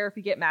don't care if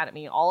you get mad at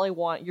me. All I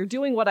want, you're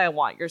doing what I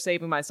want. You're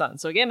saving my son.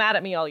 So get mad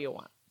at me all you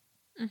want.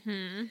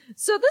 Mm-hmm.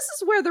 So this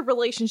is where the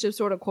relationship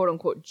sort of quote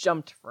unquote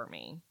jumped for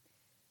me.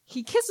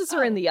 He kisses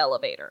her in the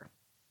elevator.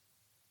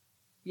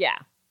 Yeah.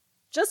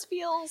 Just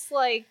feels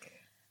like,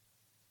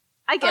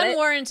 I get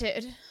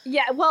Unwarranted. it.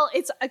 Yeah, well,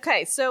 it's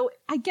okay. So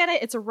I get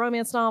it. It's a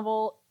romance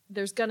novel.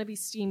 There's going to be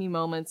steamy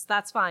moments.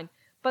 That's fine.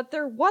 But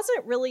there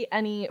wasn't really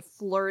any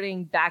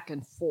flirting back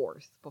and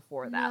forth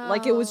before that. No.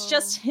 Like, it was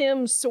just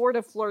him sort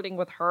of flirting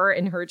with her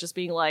and her just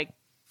being like,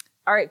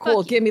 all right,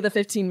 cool, Fuck give me the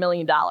 $15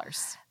 million.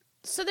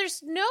 So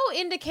there's no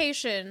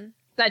indication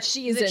That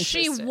she is that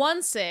interested. she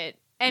wants it,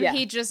 and Yeah.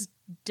 he just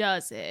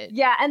does it.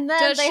 Yeah, and then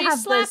Does they she have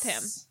slap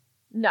this...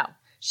 him? No.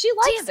 She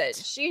likes Damn it.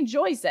 it. She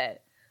enjoys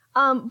it.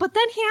 But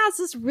then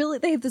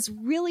they have this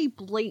really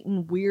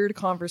blatant, weird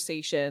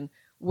conversation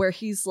where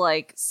he's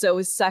like, so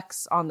is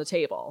sex on the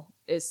table?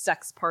 Is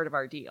sex part of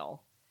our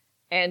deal?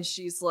 And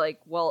she's like,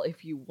 well,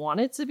 if you want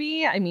it to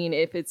be, I mean,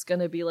 if it's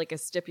going to be like a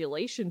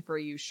stipulation for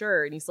you,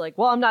 sure. And he's like,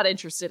 well, I'm not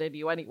interested in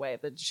you anyway.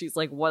 Then she's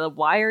like, well,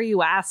 why are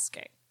you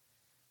asking?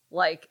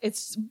 Like,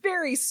 it's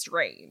very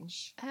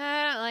strange.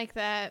 I don't like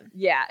that.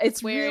 Yeah,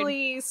 it's weird.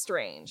 really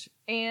strange.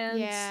 And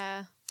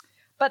Yeah.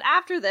 but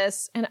after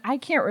this, and I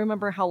can't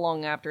remember how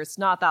long after, it's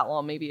not that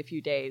long, maybe a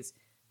few days,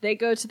 they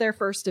go to their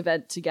first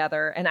event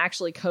together, and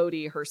actually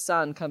Cody, her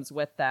son, comes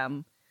with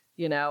them,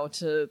 you know,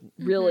 to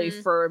really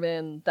firm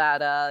in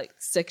that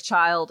sick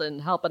child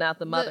and helping out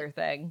the mother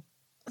thing.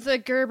 The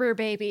Gerber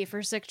baby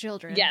for sick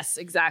children. Yes,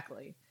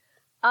 exactly.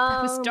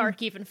 That was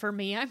dark even for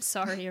me. I'm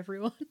sorry,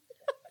 everyone.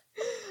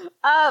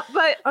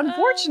 But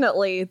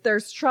unfortunately,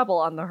 there's trouble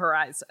on the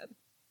horizon.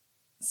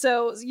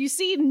 So you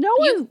see, no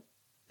one...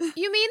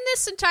 You mean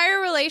this entire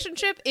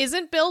relationship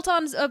isn't built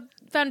on a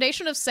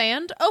foundation of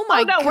sand? Oh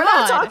my God. no, we're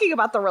not talking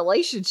about the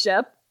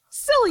relationship.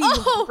 Silly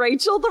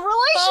Rachel, the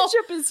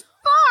relationship is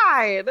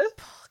fine.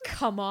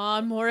 Come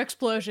on, more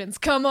explosions.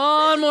 Come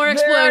on, more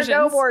explosions. There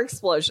are no more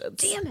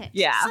explosions. Damn it.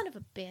 Yeah. Son of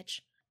a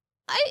bitch.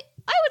 I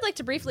would like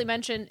to briefly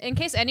mention, in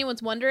case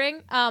anyone's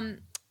wondering,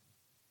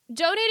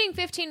 donating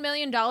 $15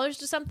 million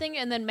to something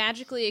and then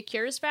magically a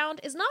cure is found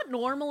is not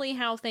normally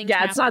how things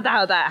happen. Yeah, it's not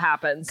how that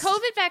happens.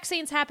 COVID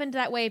vaccines happened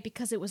that way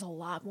because it was a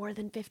lot more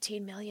than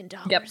 $15 million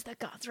that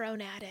got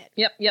thrown at it.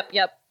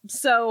 Yep.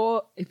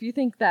 So if you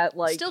think that,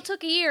 like... Still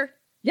took a year.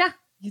 Yeah,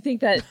 you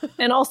think that...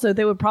 And also,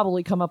 they would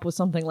probably come up with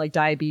something like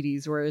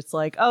diabetes, where it's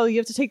like, oh, you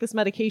have to take this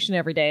medication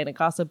every day and it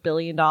costs $1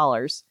 billion.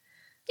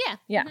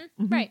 Yeah.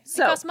 Right.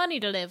 So, it costs money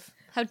to live.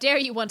 How dare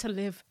you want to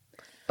live?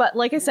 But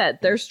like I said,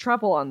 there's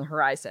trouble on the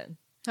horizon.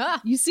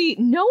 Ah. You see,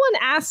 no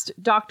one asked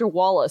Dr.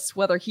 Wallace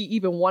whether he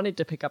even wanted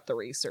to pick up the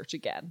research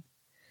again.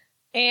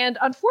 And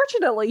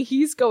unfortunately,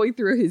 he's going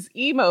through his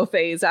emo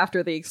phase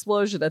after the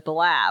explosion at the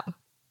lab.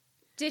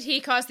 Did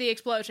he cause the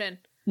explosion?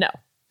 No.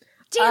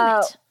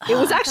 Damn it. It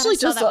was actually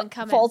just a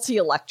faulty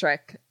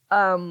electric.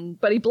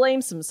 But he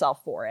blames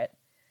himself for it.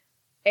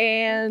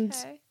 And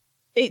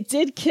it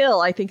did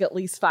kill, I think, at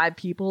least 5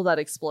 people, that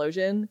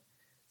explosion.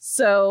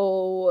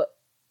 So...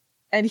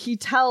 And he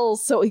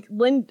tells,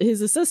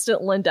 his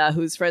assistant, Linda,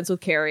 who's friends with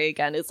Carrie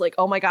again, is like,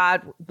 oh my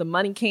God, the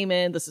money came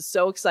in. This is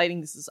so exciting.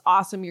 This is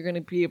awesome. You're going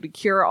to be able to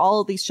cure all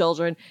of these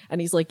children.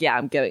 And he's like, yeah,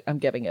 I'm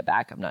giving it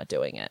back. I'm not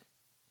doing it.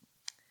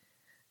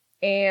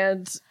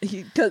 And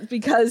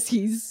because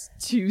he's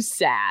too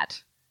sad.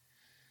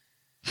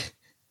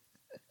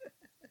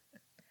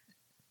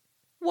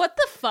 What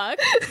the fuck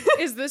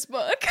is this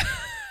book?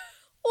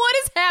 What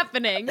is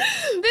happening?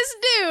 This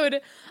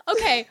dude.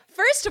 Okay,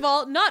 first of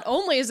all, not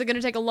only is it going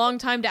to take a long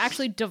time to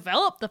actually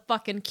develop the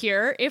fucking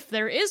cure, if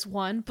there is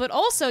one, but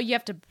also you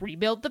have to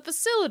rebuild the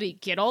facility,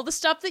 get all the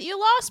stuff that you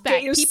lost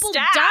back. People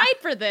died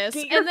for this.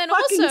 And then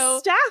also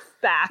staff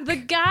back. The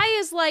guy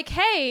is like,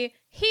 hey,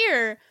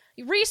 here,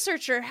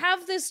 researcher,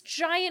 have this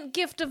giant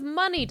gift of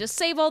money to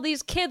save all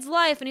these kids'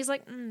 life. And he's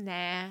like,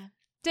 nah.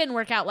 Didn't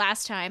work out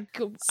last time.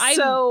 At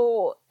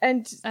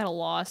a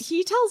loss.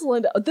 He tells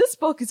Linda, this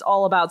book is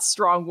all about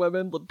strong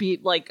women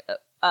beat like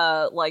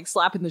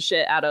slapping the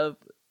shit out of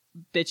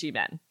bitchy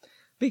men.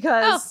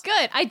 Because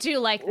good. I do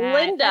like that.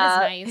 Linda,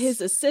 that is nice.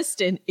 His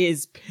assistant,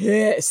 is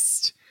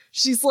pissed.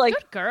 She's like,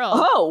 good girl.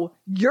 Oh,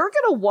 you're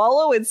gonna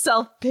wallow in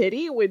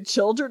self-pity when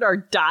children are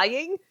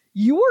dying?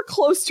 You were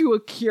close to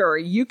a cure.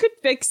 You could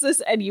fix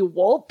this and you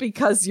won't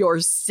because you're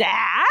sad?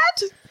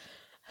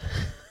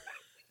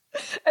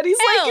 And he's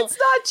like, it's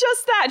not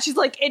just that. She's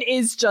like, it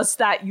is just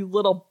that, you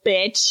little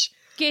bitch.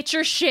 Get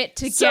your shit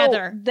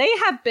together. So they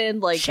have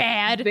been like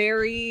Chad.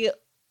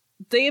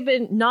 They have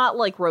been not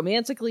like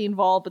romantically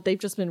involved, but they've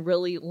just been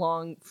really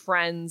long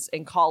friends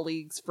and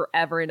colleagues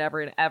forever and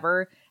ever and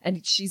ever.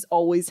 And she's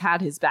always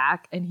had his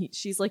back. And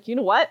she's like, you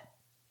know what?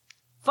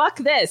 Fuck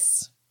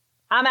this.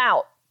 I'm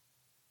out.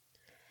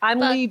 I'm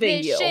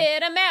leaving you.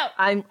 Shit, I'm out.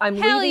 I'm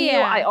leaving you.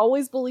 I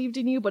always believed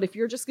in you, but if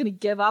you're just going to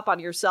give up on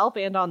yourself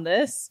and on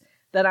this,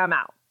 then I'm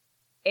out.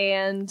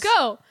 And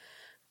go,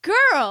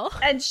 girl.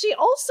 And she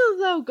also,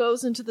 though,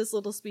 goes into this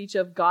little speech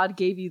of God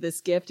gave you this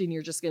gift and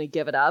you're just going to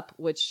give it up,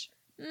 which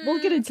we'll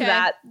get into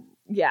that.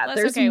 Yeah,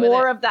 there's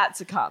more of that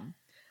to come.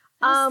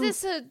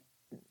 Is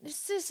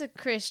this a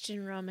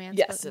Christian romance?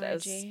 Yes, it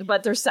is.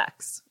 But there's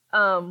sex.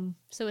 So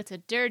it's a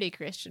dirty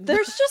Christian.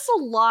 There's just a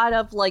lot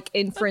of like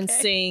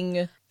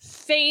inferencing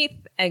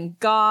faith and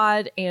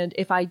God, and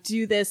if I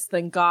do this,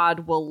 then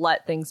God will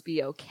let things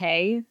be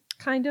okay,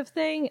 kind of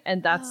thing.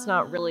 And that's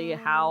not really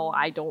how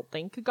I don't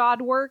think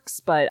God works.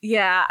 But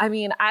yeah, I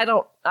mean,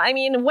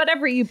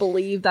 whatever you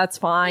believe, that's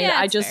fine. Yeah,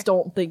 I just fair.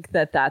 don't think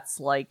that that's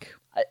like,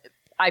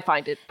 I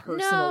find it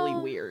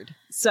personally weird.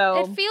 So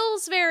it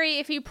feels very,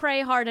 if you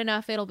pray hard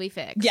enough, it'll be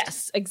fixed.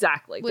 Yes,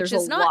 exactly. Which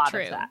There's is a not lot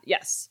true. of that.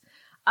 Yes.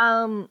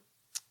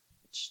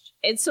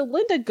 And so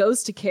Linda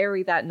goes to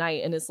Carrie that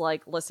night and is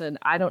like, listen,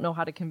 I don't know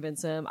how to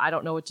convince him. I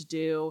don't know what to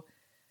do.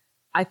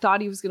 I thought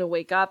he was going to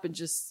wake up and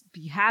just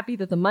be happy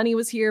that the money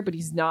was here, but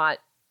he's not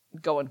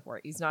going for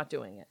it. He's not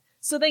doing it.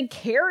 So then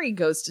Carrie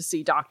goes to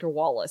see Dr.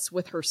 Wallace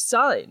with her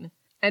son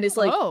and is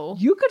like,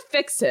 you could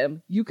fix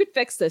him. You could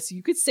fix this.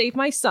 You could save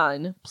my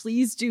son.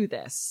 Please do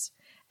this.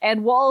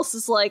 And Wallace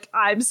is like,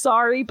 I'm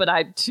sorry, but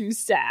I'm too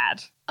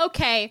sad.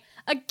 Okay.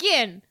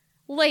 Again,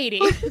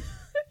 lady.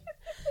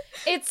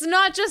 It's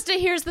not just a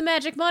here's the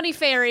magic money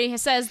fairy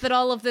says that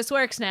all of this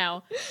works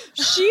now.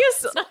 She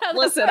is,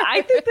 listen,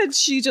 I think that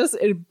she just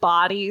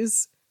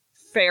embodies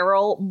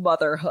feral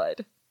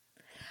motherhood.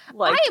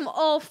 Like, I am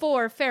all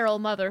for feral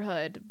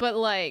motherhood, but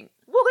like...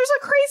 Well, there's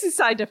a crazy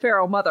side to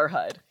feral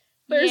motherhood.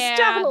 There's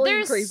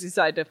definitely a crazy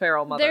side to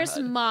feral motherhood. There's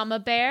Mama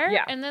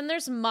Bear, and then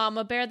there's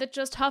Mama Bear that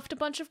just huffed a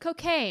bunch of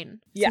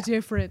cocaine. It's a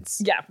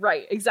difference. Yeah,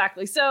 right,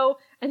 exactly. So,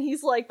 and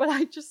he's like, but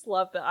I just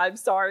love that. I'm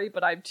sorry,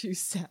 but I'm too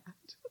sad.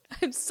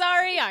 I'm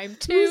sorry, I'm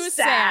too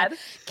sad.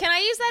 Can I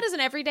use that as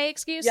an everyday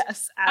excuse?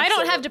 Yes, absolutely. I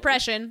don't have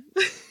depression.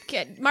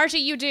 Margie,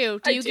 you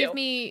do. Do you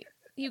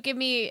give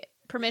me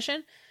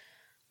permission?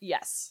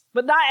 Yes,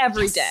 but not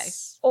every day.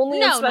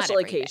 Only on special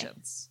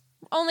occasions.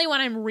 Only when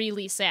I'm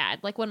really sad,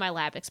 like when my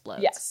lab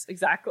explodes. Yes,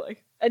 exactly.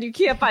 And you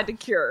can't find a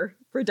cure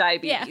for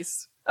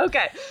diabetes. Yeah.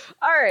 Okay.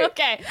 All right.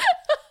 Okay.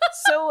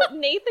 So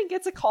Nathan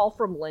gets a call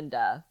from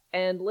Linda,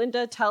 and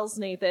Linda tells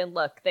Nathan,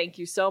 look, thank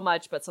you so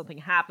much, but something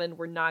happened.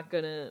 We're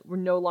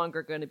no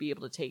longer going to be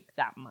able to take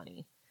that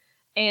money.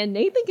 And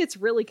Nathan gets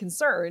really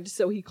concerned,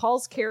 so he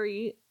calls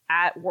Carrie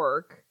at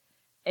work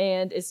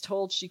and is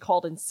told she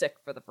called in sick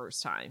for the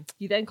first time.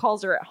 He then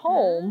calls her at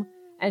home,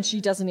 and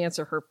she doesn't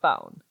answer her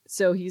phone.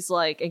 So he's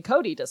like, and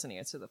Cody doesn't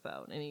answer the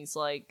phone, and he's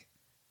like,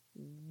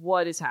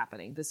 what is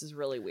happening? This is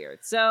really weird.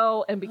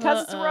 So, and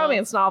because it's a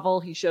romance novel,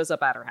 he shows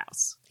up at her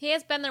house. He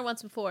has been there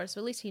once before, so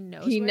at least he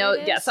knows. He where knows.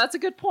 it is. Yes, that's a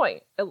good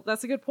point.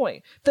 That's a good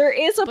point. There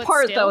is a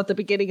part though at the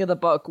beginning of the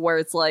book where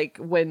it's like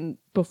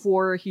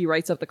before he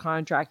writes up the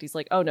contract, he's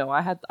like, "Oh no,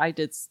 I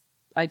did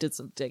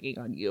some digging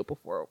on you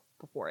before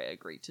I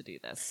agreed to do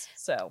this."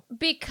 So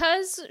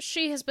because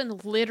she has been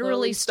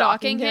literally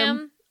stalking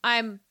him,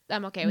 I'm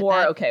okay with more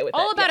that. okay with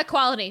all about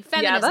equality,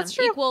 feminism, yeah, that's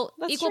true. equal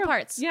true.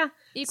 parts, yeah,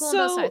 equal on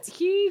both sides.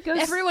 He goes.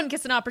 Everyone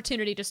gets an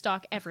opportunity to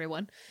stalk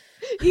everyone.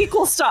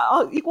 Equal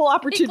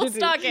opportunity, equal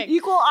stalking,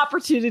 equal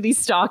opportunity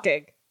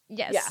stalking.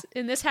 Yes, yeah.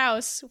 In this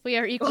house, we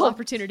are equal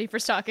opportunity for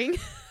stalking.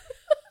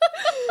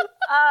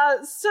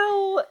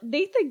 So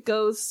Nathan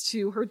goes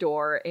to her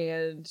door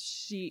and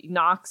she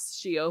knocks.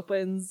 She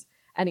opens,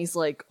 and he's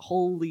like,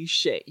 "Holy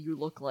shit, you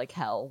look like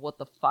hell. What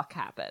the fuck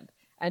happened?"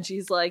 And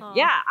she's like,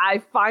 "Yeah, I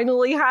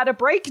finally had a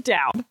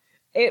breakdown.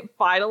 It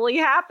finally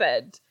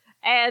happened."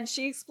 And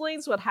she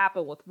explains what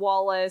happened with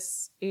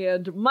Wallace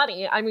and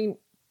money. I mean,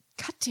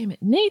 God damn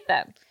it,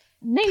 Nathan.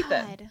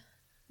 God.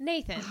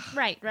 Nathan.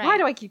 Right. Why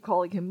do I keep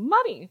calling him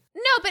Money?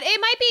 No, but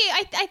it might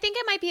be, I think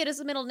it might be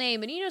his middle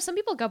name. And, some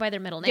people go by their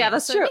middle name. Yeah,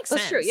 that's so true. It makes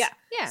that's sense. true, yeah.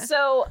 Yeah.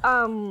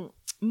 So,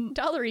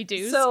 Dollary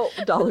dues. So,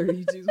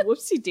 dollary dues.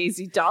 Whoopsie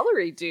daisy,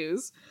 dollary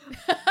dues.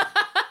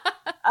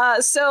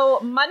 So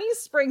Money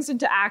springs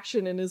into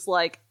action and is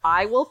like,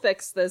 I will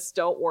fix this,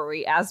 don't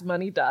worry, as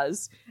Money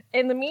does.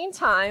 In the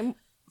meantime,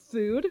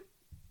 food,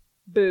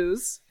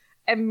 booze,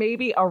 and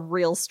maybe a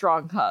real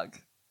strong hug.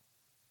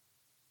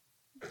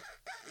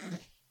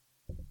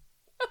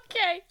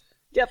 Okay.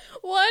 Yep.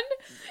 One,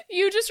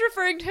 you just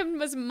referring to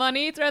him as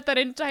Money throughout that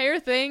entire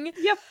thing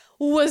Yep.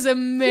 was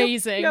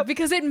amazing Yep.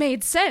 because it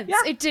made sense.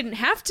 Yeah. It didn't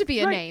have to be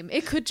a Right. name.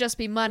 It could just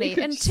be Money.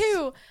 And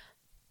two,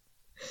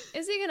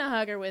 is he gonna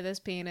hug her with his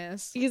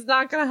penis? He's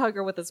not gonna hug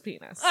her with his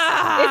penis.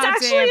 Ah, it's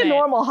actually damn a it.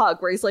 normal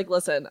hug where he's like,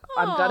 listen,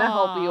 I'm gonna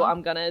help you.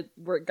 Aw.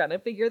 We're gonna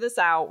figure this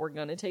out. We're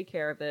gonna take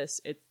care of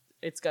this.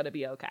 It's gonna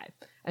be okay.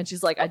 And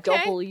she's like, I don't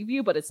Okay. believe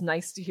you, but it's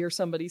nice to hear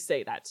somebody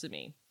say that to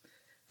me.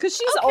 Because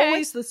she's Okay.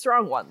 always the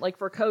strong one. Like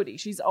for Cody,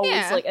 she's always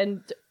Yeah. like,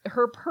 and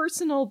her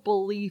personal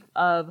belief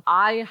of,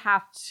 I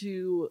have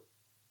to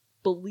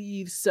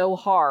believe so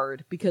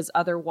hard because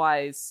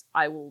otherwise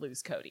I will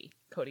lose Cody.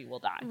 Cody will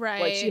die.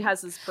 Right. Like she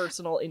has this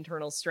personal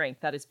internal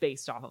strength that is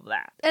based off of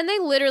that. And they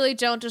literally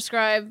don't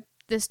describe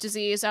this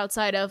disease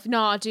outside of,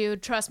 nah,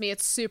 dude, trust me,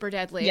 it's super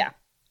deadly. Yeah.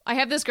 I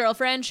have this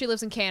girlfriend, she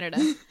lives in Canada.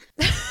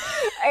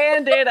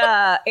 And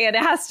it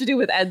has to do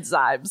with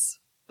enzymes.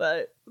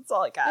 But that's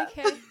all I got.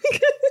 Okay.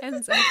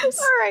 Enzymes.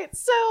 All right.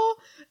 So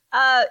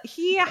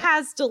he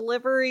has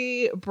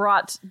delivery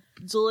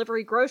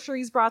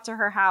groceries brought to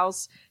her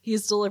house. He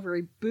has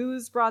delivery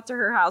booze brought to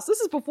her house. This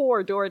is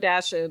before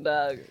DoorDash and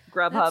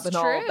Grubhub That's and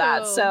all of that.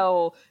 true.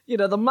 So,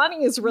 the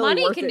money is really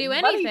Money working. can do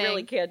Money anything.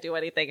 really can't do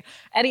anything.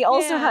 And he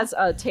also Yeah. has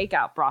a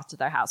takeout brought to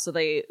their house. So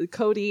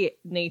Cody,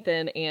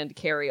 Nathan, and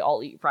Carrie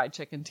all eat fried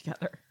chicken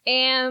together.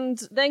 And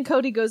then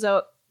Cody goes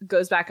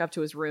back up to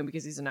his room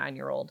because he's a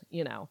 9-year-old,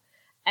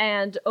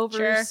 And over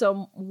Sure.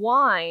 some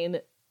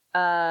wine,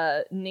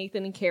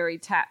 Nathan and Carrie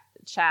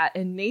chat,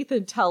 and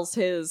Nathan tells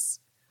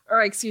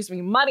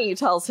Money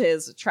tells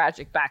his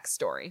tragic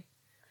backstory.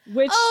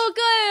 Which, Oh,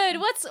 good.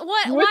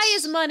 Why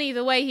is Money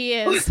the way he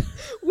is?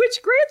 which,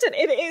 granted,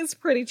 it is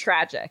pretty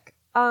tragic.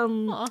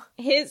 Aw.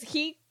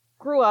 He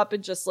grew up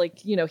and just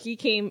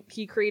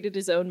he created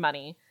his own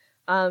money.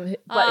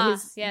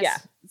 Yes. yeah.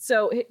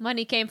 So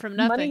Money came from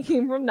nothing. money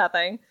came from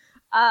nothing.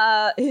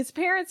 His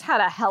parents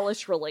had a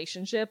hellish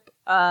relationship.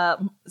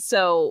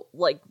 So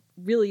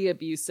really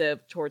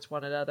abusive towards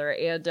one another.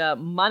 And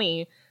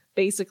Money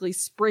basically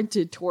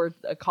sprinted toward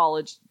a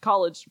college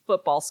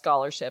football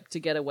scholarship to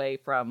get away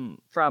from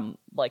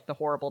the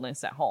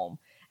horribleness at home.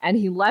 And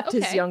he left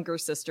his Okay. younger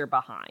sister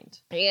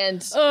behind.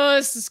 And Oh,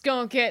 this is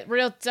gonna get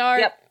real dark.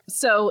 yep.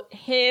 So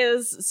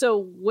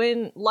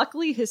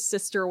luckily his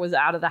sister was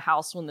out of the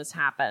house when this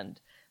happened,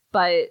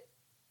 but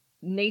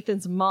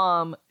Nathan's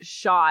mom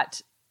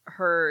shot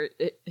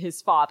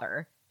his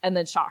father and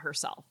then shot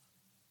herself.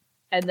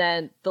 And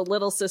then the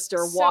little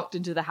sister walked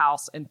into the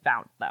house and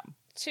found them.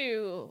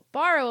 To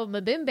borrow a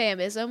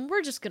Mabimbamism,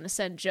 we're just gonna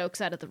send jokes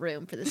out of the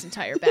room for this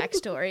entire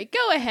backstory.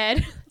 Go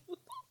ahead.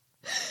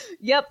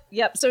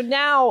 Yep. So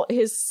now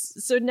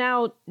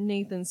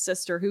Nathan's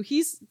sister,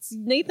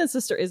 Nathan's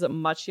sister isn't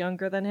much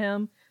younger than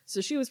him.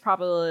 So she was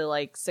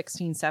probably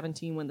 16,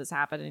 17 when this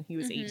happened, and he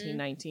was 18,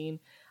 19.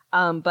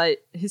 But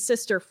his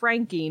sister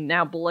Frankie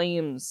now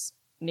blames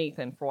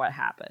Nathan for what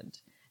happened.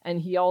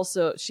 And she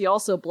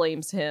also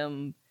blames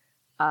him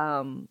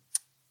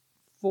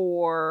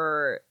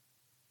for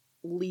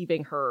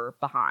leaving her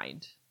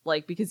behind.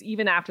 Like, because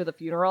even after the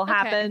funeral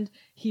happened,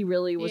 he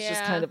really was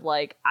just kind of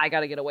like, I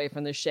got to get away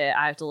from this shit.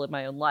 I have to live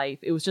my own life.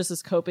 It was just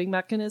this coping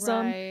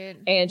mechanism. Right.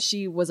 And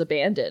she was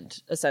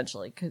abandoned,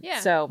 essentially.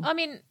 Yeah. So, I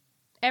mean,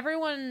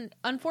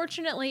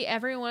 unfortunately,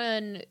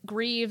 everyone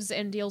grieves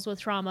and deals with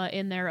trauma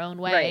in their own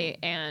way. Right.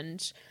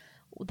 And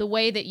the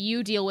way that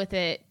you deal with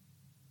it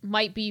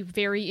might be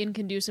very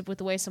inconducive with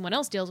the way someone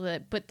else deals with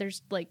it. But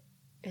there's like,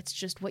 it's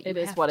just what you it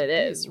have is what to it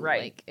is, do.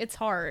 right? Like, it's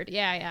hard.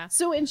 Yeah.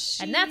 So, and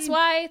that's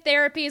why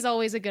therapy is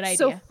always a good idea.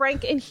 So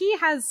Frank, and he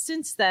has,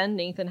 since then,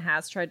 Nathan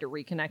has tried to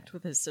reconnect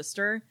with his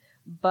sister,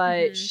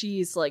 but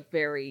she's like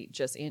very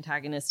just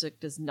antagonistic,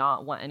 does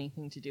not want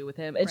anything to do with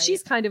him. And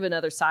she's kind of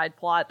another side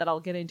plot that I'll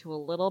get into a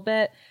little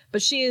bit,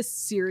 but she has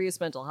serious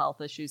mental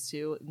health issues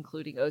too,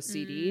 including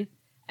OCD.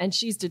 And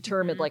she's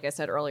determined, like I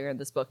said earlier in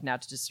this book, now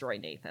to destroy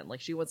Nathan. Like,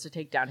 she wants to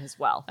take down his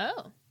wealth.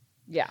 Oh.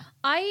 Yeah.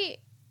 I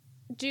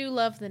do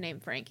love the name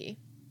Frankie.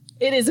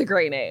 It is a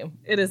great name.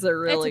 It is a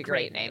really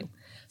great name.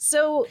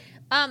 So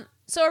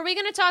are we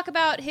going to talk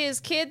about his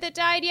kid that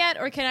died yet,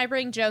 or can I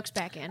bring jokes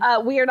back in?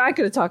 we are not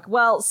going to talk.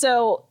 Well,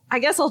 so I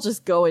guess I'll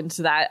just go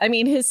into that. I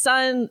mean, his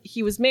son,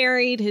 he was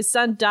married. His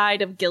son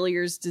died of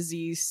Gilliard's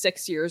disease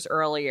 6 years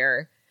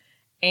earlier.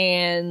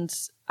 And,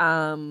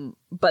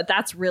 but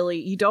that's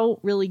really, you don't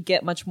really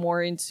get much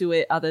more into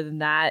it other than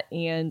that.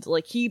 And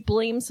like, he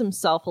blames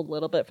himself a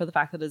little bit for the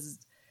fact that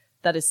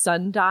his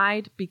son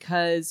died,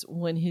 because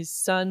when his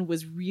son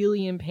was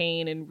really in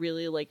pain and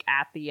really like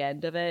at the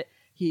end of it,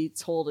 he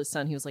told his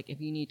son, he was like, if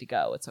you need to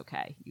go, it's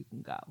okay. You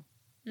can go.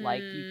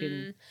 Like,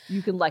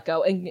 you can let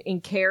go.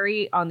 And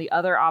Carrie, on the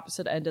other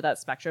opposite end of that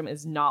spectrum,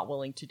 is not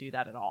willing to do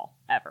that at all,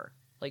 ever.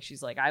 Like,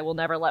 she's like, I will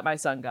never let my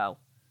son go,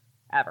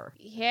 ever.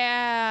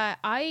 Yeah,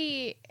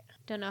 I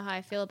don't know how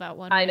I feel about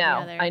one or the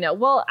other. I know.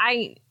 Well,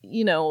 I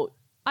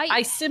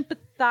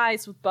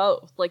sympathize with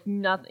both. Like,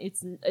 nothing.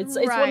 It's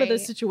one of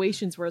those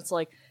situations where it's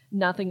like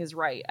nothing is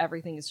right.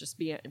 Everything is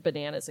just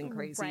bananas and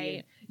crazy.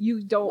 Right.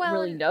 You don't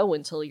really know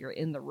until you're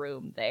in the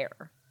room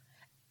there.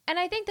 And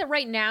I think that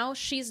right now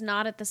she's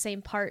not at the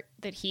same part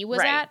that he was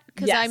Right. at,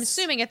 because Yes. I'm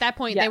assuming at that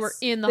point they were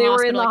in the they hospital.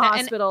 were in the like that.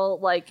 hospital.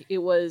 Like,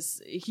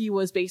 he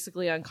was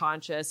basically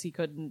unconscious. He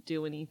couldn't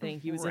do anything.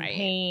 He was in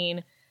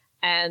pain,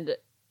 and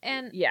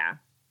yeah.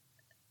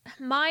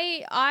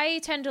 I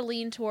tend to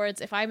lean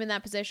towards, if I'm in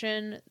that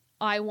position,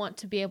 I want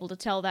to be able to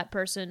tell that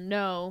person,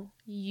 no,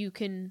 you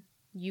can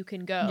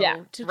go.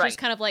 Yeah, Just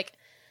kind of like,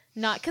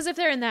 not, because if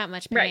they're in that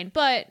much pain, Right.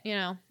 but,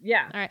 Yeah. All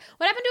right.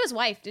 What happened to his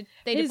wife? Did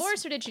they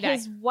divorce or did she die?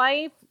 His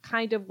wife,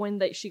 kind of, when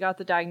she got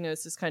the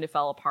diagnosis, kind of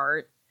fell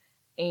apart,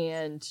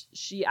 and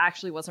she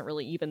actually wasn't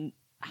really even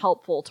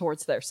helpful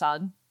towards their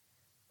son.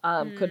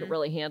 Couldn't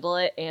really handle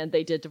it, and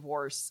they did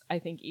divorce, I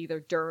think,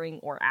 either during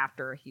or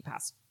after he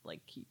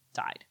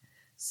died.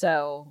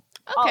 So,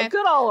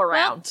 good all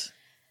around.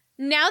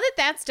 Now that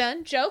that's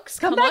done, jokes,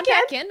 come back on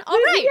back in. All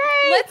right,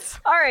 Yay!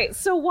 All right,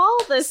 so while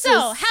this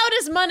how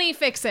does money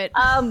fix it?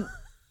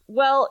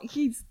 Well,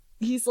 he's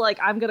like,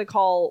 I'm gonna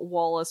call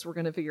Wallace, we're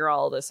gonna figure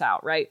all this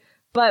out, right?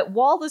 But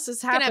while this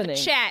is happening, gonna have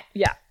a chat.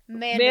 Yeah.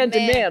 Man to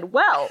man.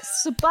 Well,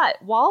 but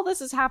while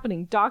this is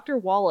happening, Dr.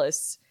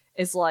 Wallace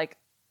is like,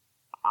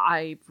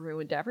 I've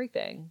ruined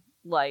everything.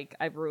 Like,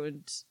 I've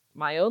ruined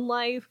my own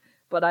life,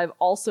 but I've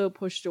also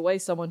pushed away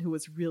someone who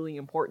was really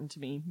important to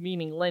me,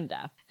 meaning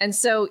Linda. And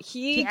so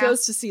he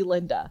goes to see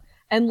Linda.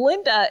 And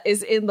Linda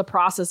is in the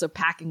process of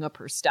packing up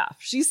her stuff.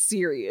 She's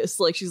serious.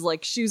 Like, she's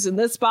like, shoes in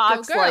this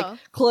box, Go girl. like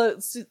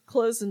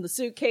clothes in the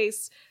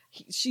suitcase.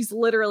 She's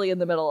literally in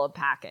the middle of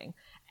packing.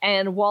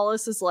 And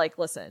Wallace is like,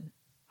 listen,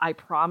 I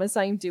promise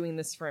I'm doing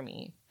this for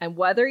me. And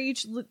whether you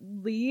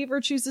leave or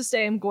choose to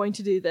stay, I'm going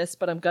to do this,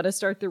 but I'm going to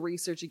start the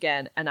research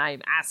again. And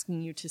I'm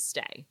asking you to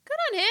stay.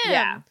 Good on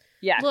him.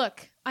 Yeah.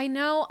 Look, I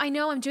know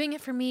I'm doing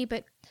it for me,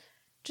 but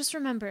just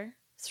remember,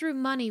 through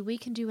money, we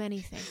can do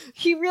anything.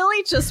 He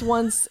really just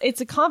wants,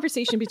 it's a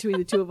conversation between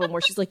the two of them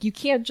where she's like, you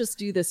can't just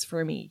do this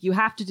for me. You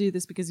have to do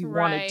this because you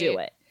want to do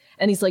it.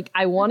 And he's like,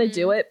 I want to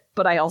do it,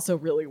 but I also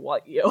really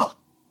want you.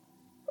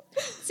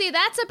 See,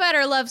 that's a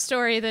better love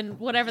story than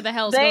whatever the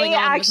hell's going on with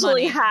money. They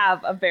actually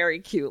have a very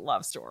cute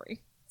love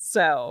story.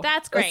 So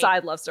that's great. A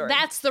side love story.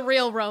 That's the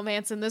real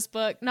romance in this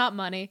book, not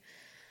money.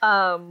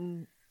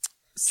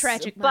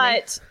 Tragic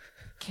money. But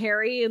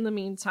Carrie, in the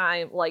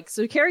meantime,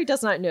 so Carrie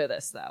does not know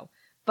this, though.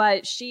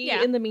 But she,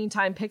 in the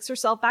meantime, picks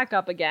herself back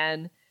up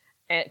again,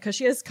 because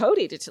she has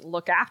Cody to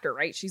look after,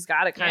 right? She's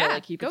got to kind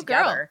of keep it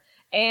together.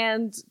 Girl.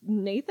 And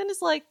Nathan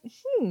is like,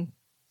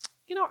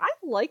 I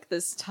like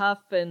this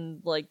tough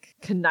and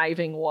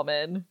conniving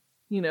woman.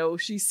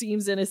 She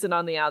seems innocent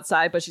on the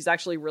outside, but she's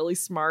actually really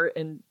smart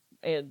and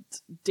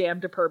damn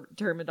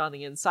determined on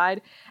the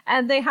inside.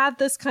 And they have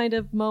this kind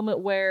of moment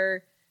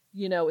where,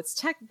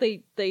 it's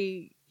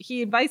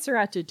he invites her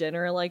out to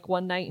dinner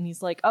one night, and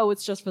he's like, oh,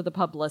 it's just for the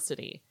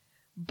publicity.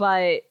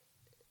 But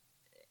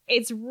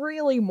it's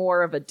really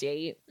more of a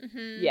date.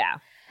 Mm-hmm. Yeah.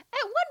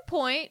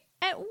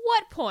 At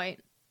what point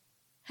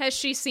has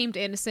she seemed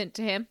innocent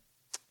to him?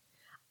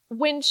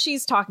 When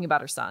she's talking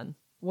about her son.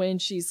 when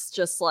she's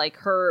just like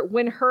her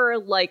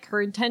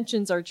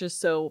intentions are just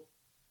so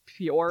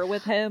pure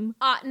with him.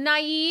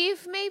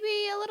 Naive,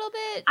 maybe a little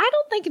bit. I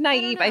don't think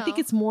naive. I I don't think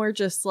know. it's more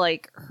just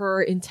like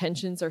her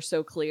intentions are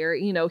so clear.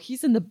 You know,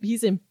 he's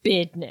in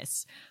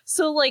business.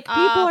 So like people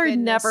are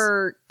business.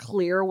 never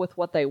clear with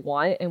what they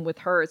want. And with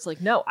her, it's like,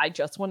 no, I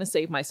just want to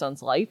save my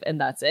son's life and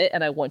that's it.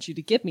 And I want you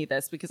to give me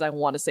this because I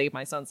want to save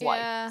my son's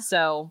Yeah. life.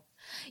 So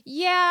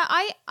Yeah,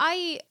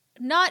 I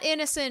not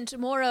innocent,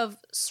 more of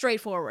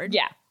straightforward.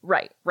 yeah,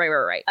 right.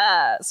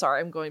 Sorry,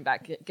 I'm going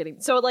back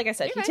getting. So like I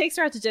said, he takes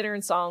her out to dinner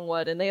in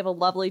Songwood and they have a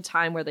lovely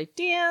time where they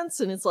dance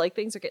and it's like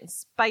things are getting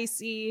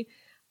spicy.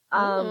 You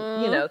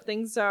know,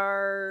 things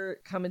are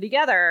coming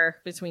together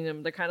between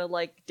them. They're kind of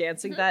like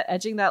dancing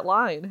edging that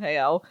line.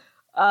 Heyo.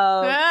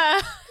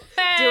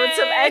 Doing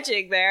some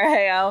edging there.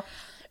 Heyo.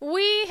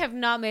 We have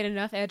not made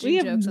enough edging We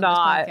have jokes not.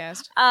 on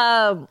this podcast.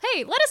 Um,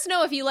 Hey, let us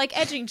know if you like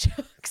edging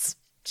jokes.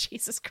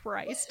 Jesus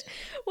Christ.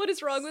 What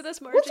is wrong with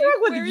us, Margie? What's wrong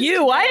with Where is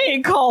you? the- I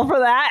didn't call for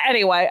that.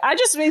 Anyway, I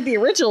just made the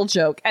original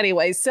joke.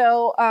 Anyway,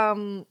 so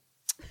and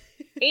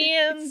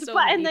So but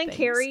many and then things.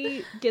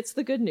 Carrie gets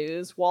the good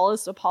news.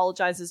 Wallace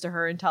apologizes to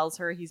her and tells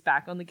her he's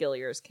back on the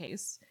Gilliers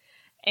case.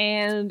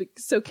 And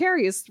so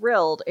Carrie is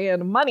thrilled,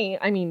 and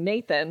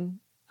Nathan,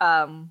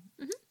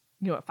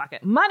 you know what, fuck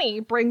it. Money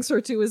brings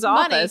her to his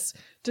office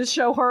to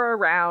show her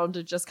around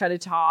and just kind of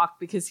talk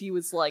because he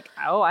was like,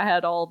 oh, I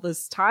had all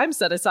this time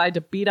set aside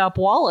to beat up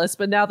Wallace,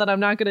 but now that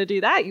I'm not going to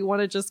do that, you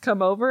want to just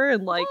come over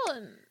and like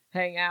Well,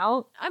 hang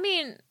out? I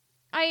mean,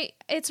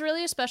 it's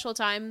really a special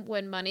time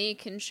when Money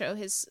can show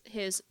his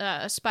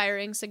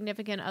aspiring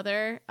significant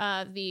other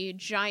the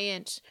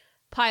giant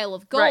pile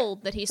of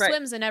gold that he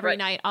swims in every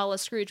night, a la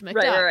Scrooge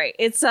McDuck. Right.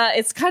 It's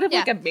kind of Yeah.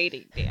 like a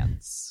mating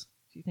dance,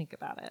 if you think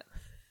about it.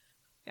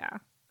 Yeah.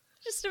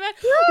 Just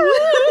imagine.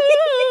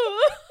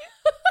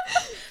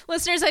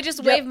 Listeners, I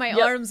just wave my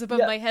arms above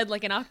my head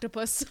like an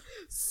octopus.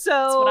 So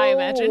That's what I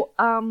imagine.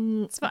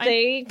 fine.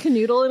 They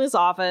canoodle in his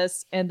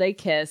office and they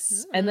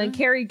kiss, and then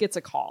Carrie gets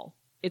a call.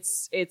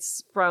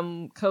 It's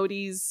from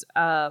Cody's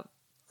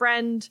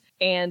friend,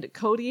 and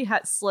Cody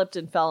had slipped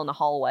and fell in a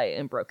hallway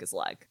and broke his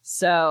leg.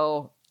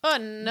 So Oh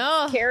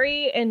no.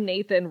 Carrie and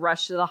Nathan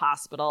rush to the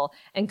hospital,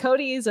 and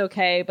Cody is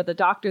okay, but the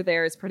doctor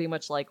there is pretty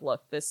much like,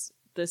 look, this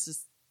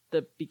is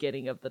the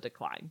beginning of the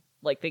decline.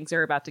 Like, things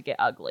are about to get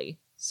ugly,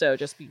 so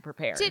just be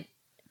prepared.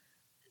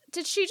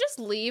 Did she just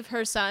leave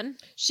her son?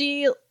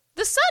 The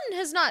son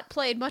has not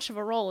played much of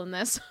a role in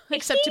this,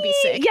 except to be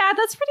sick. Yeah,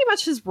 that's pretty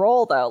much his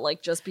role, though.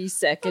 Like, just be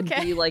sick and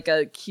Okay. be like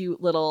a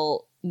cute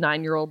little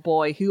 9-year-old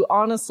boy who,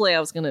 honestly, I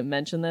was going to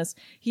mention this.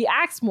 He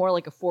acts more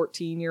like a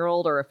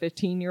 14-year-old or a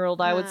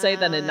 15-year-old, I would say,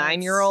 than a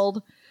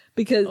 9-year-old.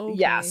 Because,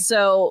 yeah, Okay.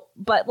 so,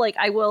 but, like,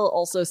 I will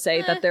also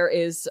say that there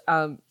is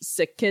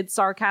sick kid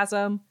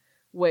sarcasm,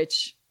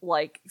 which,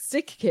 like,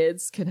 sick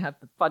kids can have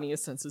the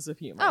funniest senses of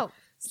humor. Oh,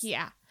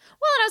 yeah.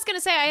 Well, and I was going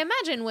to say, I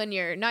imagine when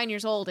you're 9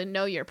 years old and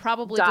know you're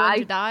probably going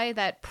to die,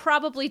 that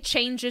probably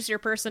changes your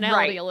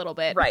personality a little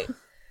bit. Right.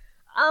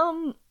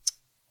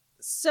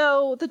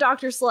 So the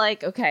doctor's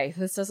like, okay,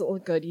 this doesn't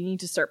look good. You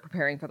need to start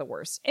preparing for the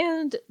worst.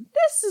 And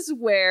this is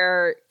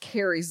where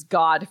Carrie's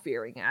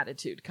God-fearing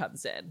attitude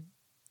comes in.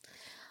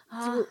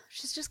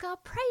 She's just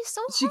got to pray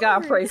so hard. She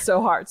got praised so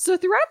hard. So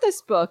throughout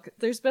this book,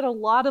 there's been a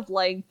lot of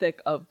laying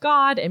thick of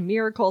God and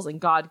miracles and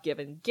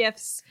God-given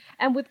gifts.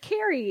 And with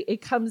Carrie,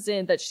 it comes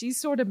in that she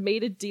sort of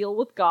made a deal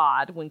with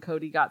God when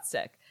Cody got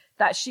sick,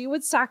 that she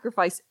would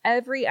sacrifice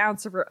every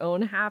ounce of her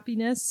own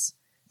happiness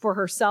for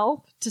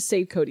herself to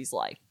save Cody's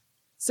life.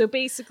 So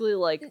basically,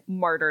 like,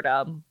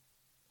 martyrdom,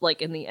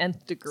 like, in the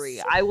nth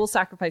degree. I will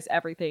sacrifice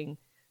everything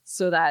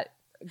so that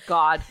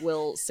God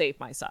will save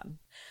my son.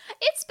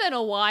 It's been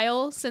a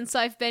while since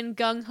I've been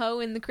gung-ho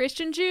in the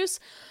Christian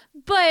juice,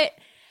 but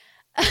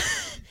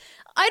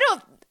I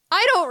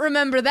don't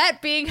remember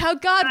that being how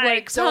God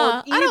works,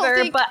 huh? Either, I don't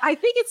think but I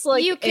think it's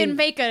like you can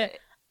make a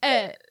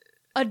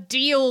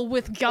deal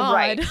with God.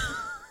 Right.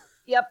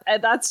 Yep,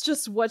 and that's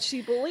just what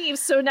she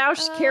believes. So now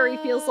Carrie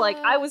feels like,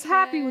 I was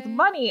happy with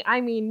Money,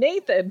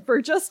 Nathan,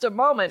 for just a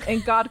moment,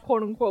 and God,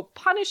 quote unquote,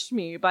 punished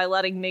me by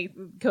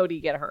letting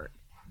Cody get hurt.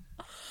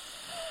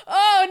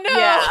 Oh no!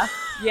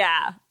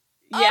 Yeah.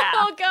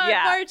 Oh God,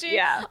 yeah, Margie!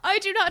 yeah. I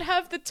do not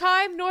have the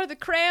time nor the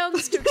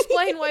crayons to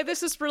explain why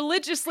this is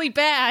religiously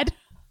bad.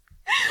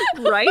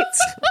 Right?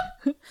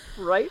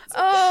 Right?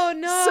 Oh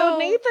no! So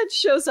Nathan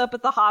shows up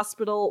at the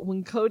hospital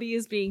when Cody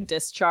is being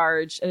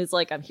discharged and is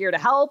like, I'm here to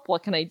help.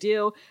 What can I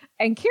do?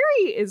 And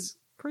Carrie is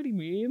pretty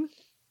mean,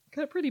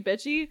 kind of pretty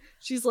bitchy.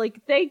 She's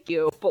like, thank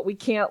you, but we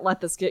can't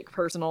let this get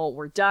personal.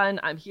 We're done.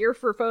 I'm here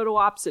for photo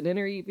ops and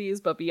interviews,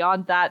 but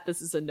beyond that,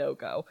 this is a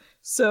no-go.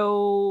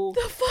 So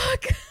the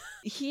fuck?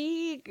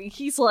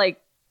 He's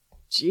like,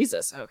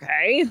 Jesus,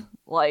 okay.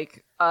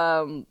 Like,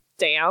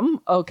 damn,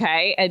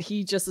 okay. And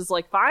he just is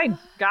like, fine,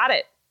 got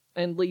it.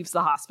 And leaves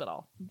the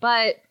hospital.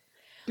 But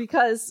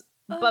because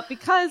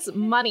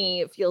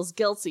Money feels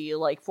guilty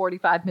like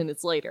 45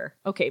 minutes later,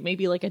 okay,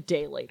 maybe like a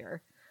day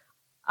later,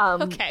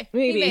 Okay.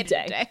 Maybe a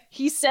day.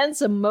 He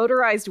sends a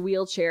motorized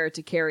wheelchair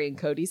to Carrie and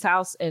Cody's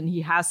house, and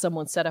he has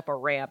someone set up a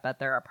ramp at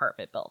their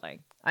apartment building.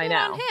 I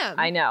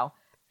know.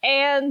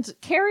 And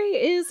Carrie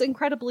is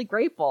incredibly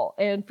grateful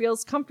and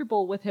feels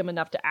comfortable with him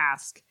enough to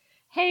ask,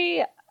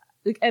 hey,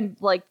 and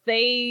like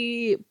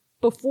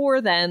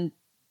before then,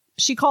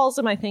 she calls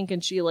him, I think,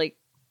 and she like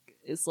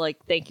is like,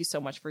 thank you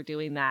so much for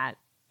doing that.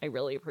 I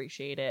really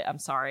appreciate it. I'm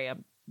sorry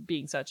I'm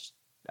being such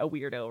a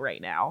weirdo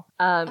right now.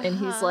 And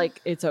he's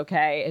like, it's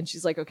okay. And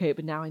she's like, okay,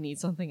 but now I need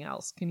something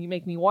else. Can you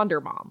make me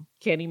Wonder Mom?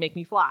 Can you make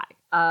me fly?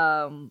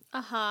 And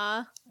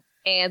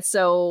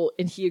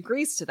he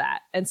agrees to that.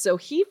 And so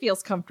he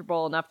feels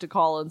comfortable enough to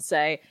call and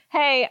say,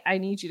 hey, I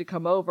need you to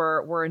come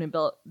over. We're in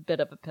a bit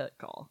of a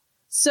pickle.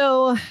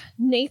 So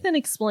Nathan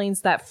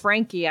explains that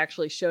Frankie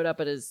actually showed up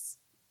at his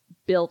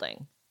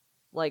building,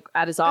 like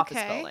at his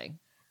office building.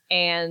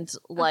 And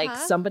like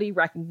somebody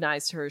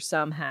recognized her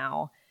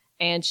somehow.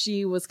 And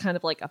she was kind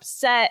of like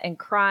upset and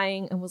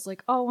crying and was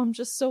like, oh, I'm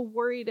just so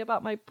worried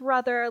about my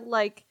brother.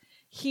 Like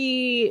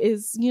he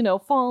is,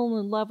 falling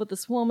in love with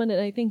this woman. And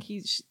I think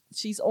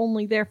she's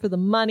only there for the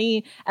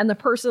money. And the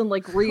person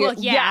like,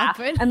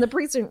 and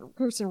the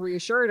person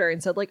reassured her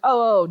and said like,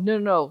 oh,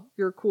 no,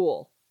 you're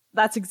cool.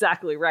 That's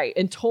exactly right.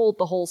 And told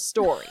the whole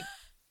story.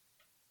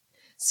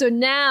 So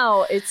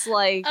now it's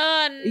like, so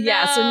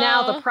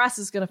now the press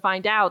is going to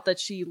find out that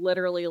she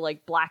literally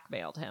like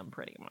blackmailed him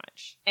pretty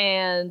much.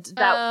 And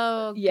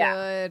that,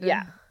 good.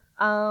 Yeah.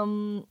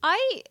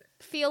 I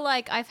feel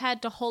like I've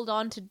had to hold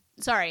on to,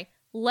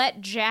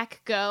 let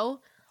Jack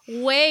go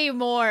way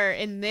more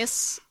in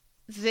this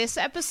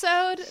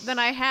episode than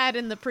I had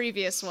in the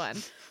previous one.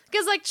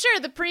 Because like, sure,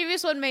 the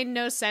previous one made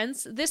no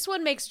sense. This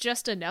one makes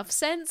just enough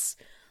sense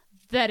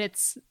that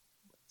it's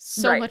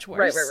so much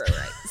worse.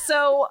 Right.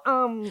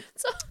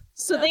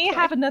 So they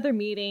have another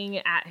meeting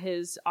at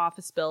his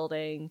office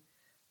building.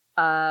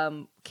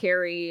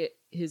 Carrie,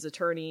 his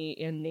attorney,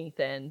 and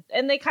Nathan,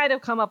 and they kind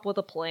of come up with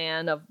a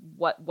plan of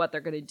what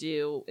they're going to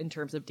do in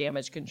terms of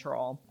damage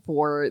control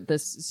for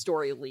this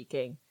story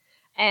leaking.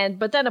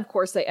 But then of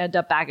course they end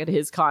up back at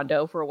his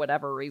condo for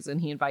whatever reason.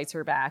 He invites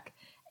her back.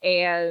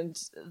 And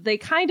they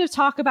kind of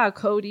talk about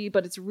Cody,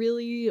 but it's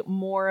really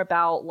more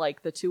about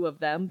like the two of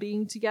them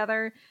being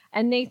together.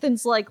 And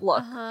Nathan's like,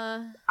 look,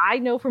 I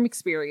know from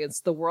experience,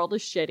 the world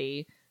is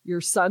shitty.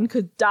 Your son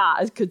could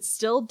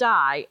still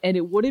die. And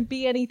it wouldn't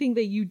be anything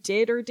that you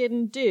did or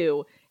didn't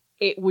do.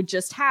 It would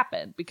just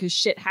happen because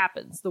shit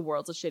happens. The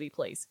world's a shitty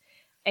place.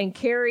 And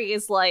Carrie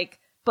is like,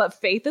 but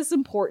faith is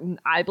important.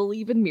 I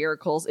believe in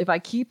miracles. If I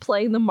keep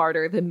playing the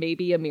martyr, then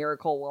maybe a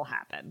miracle will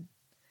happen.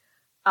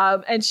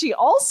 And she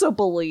also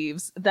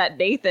believes that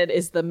Nathan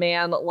is the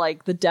man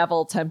like the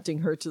devil tempting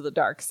her to the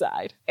dark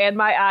side. And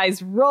my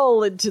eyes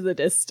roll into the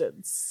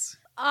distance.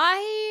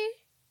 I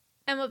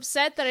am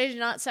upset that I did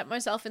not set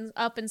myself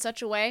up in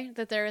such a way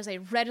that there is a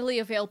readily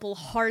available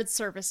hard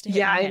service to hit.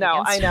 Yeah, I know.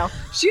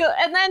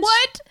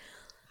 What?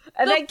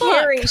 Then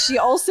Carrie, she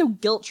also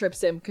guilt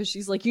trips him because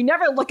she's like, you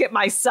never look at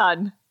my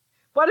son.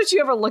 Why don't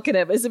you ever look at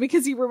him? Is it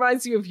because he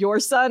reminds you of your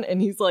son?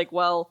 And he's like,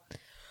 well,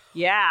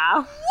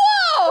 yeah.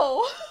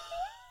 Whoa!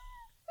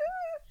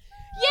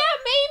 Yeah,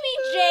 maybe,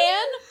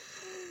 Jan.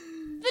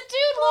 The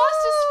dude lost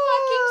his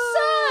fucking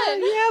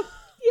son. Yep.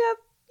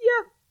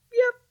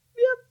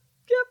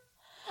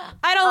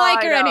 I don't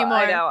like her anymore.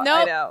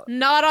 I know.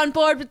 Not on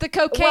board with the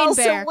cocaine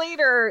bear. So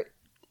later,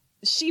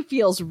 she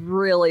feels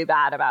really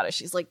bad about it.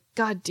 She's like,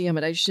 God damn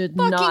it, I should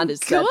not have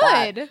said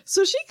that.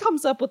 So she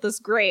comes up with this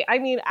great,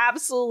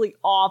 absolutely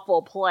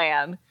awful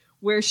plan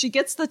where she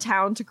gets the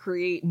town to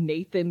create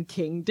Nathan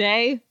King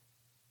Day.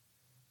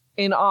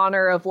 In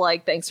honor of,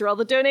 like, thanks for all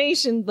the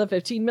donations, the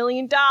 $15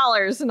 million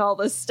and all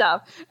this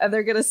stuff. And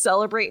they're going to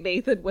celebrate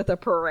Nathan with a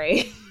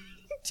parade.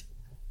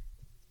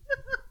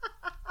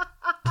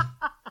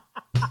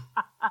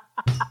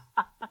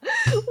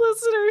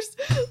 Listeners,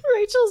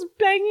 Rachel's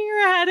banging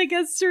her head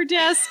against her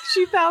desk.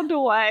 She found a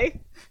way.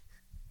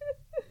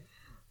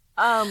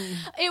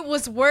 It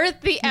was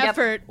worth the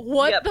effort.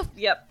 What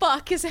the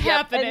fuck is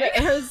happening?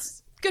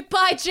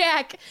 Goodbye,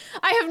 Jack.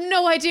 I have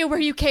no idea where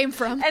you came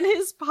from. And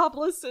his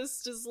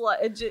publicist is like,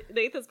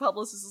 Nathan's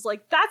publicist is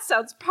like, that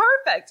sounds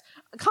perfect.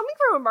 Coming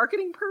from a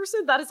marketing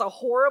person, that is a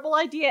horrible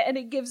idea, and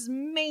it gives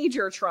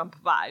major Trump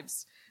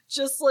vibes.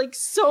 Just like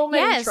so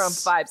many Trump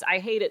vibes. I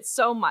hate it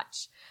so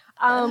much.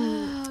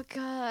 Oh,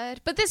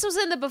 God. But this was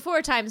in the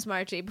before times,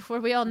 Margie,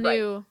 before we all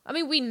knew.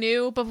 Right. We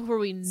knew, but before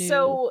we knew.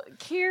 So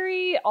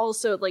Carrie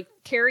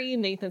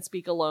and Nathan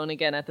speak alone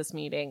again at this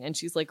meeting, and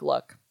she's like,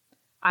 look,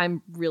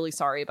 I'm really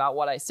sorry about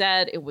what I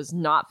said. It was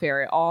not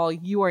fair at all.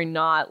 You are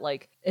not,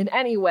 like, in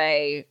any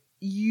way,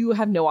 you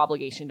have no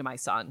obligation to my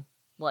son.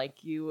 Like,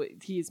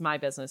 he's my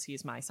business.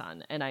 He's my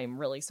son. And I am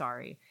really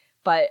sorry.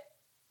 But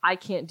I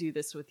can't do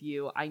this with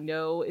you. I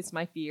know it's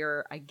my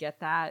fear. I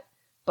get that.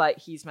 But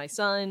he's my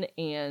son.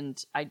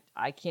 And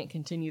I can't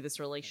continue this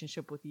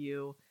relationship with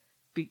you.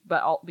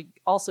 But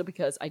also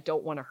because I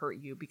don't want to hurt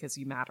you because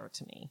you matter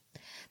to me.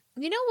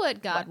 You know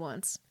what God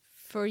wants?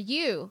 For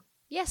you.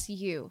 Yes,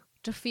 you.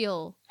 To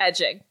feel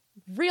edging,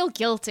 real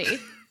guilty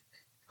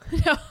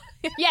No.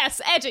 Yes,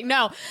 edging.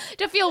 No.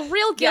 To feel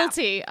real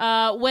guilty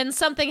when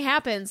something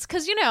happens.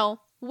 Because,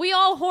 we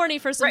all horny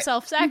for some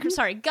self-sacrifice.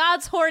 Sorry,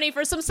 God's horny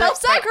for some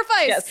self-sacrifice.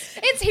 Right. Yes.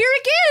 It's here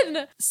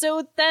again.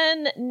 So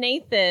then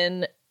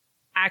Nathan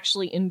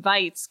actually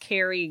invites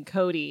Carrie and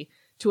Cody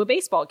to a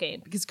baseball game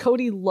because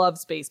Cody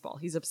loves baseball.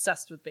 He's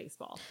obsessed with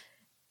baseball.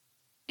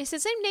 Is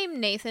his name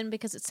Nathan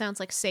because it sounds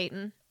like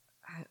Satan?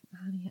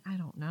 Honey, I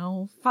don't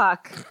know.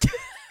 Fuck.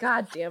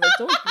 God damn it.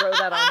 Don't throw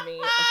that on me.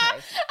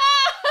 Okay.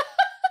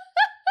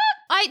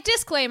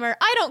 Disclaimer,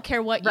 I don't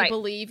care what you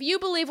believe. You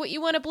believe what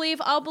you want to believe.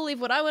 I'll believe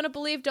what I want to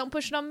believe. Don't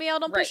push it on me. I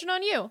don't push it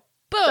on you.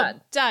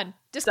 Boom. Done.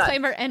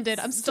 Disclaimer ended.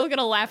 I'm still going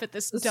to laugh at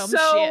this dumb shit.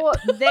 So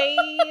they,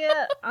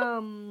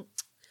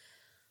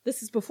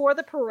 this is before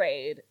the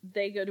parade.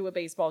 They go to a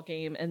baseball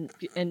game and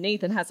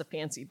Nathan has a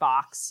fancy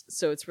box.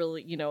 So it's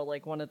really,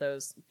 like one of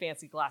those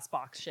fancy glass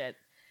box shit.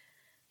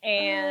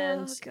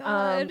 And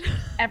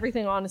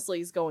everything honestly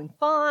is going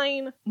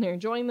fine. They're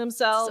enjoying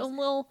themselves. So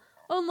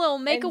little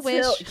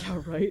Make-A-Wish.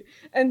 Yeah, right.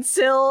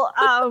 Until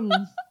a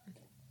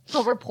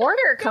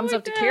reporter comes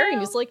up to Carrie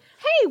and he's like,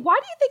 hey, why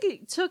do you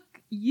think it took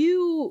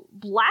you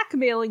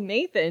blackmailing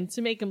Nathan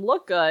to make him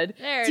look good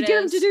to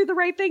get him to do the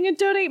right thing and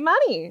donate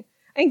money?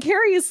 And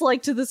Carrie is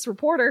like to this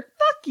reporter,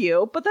 fuck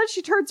you. But then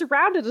she turns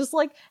around and is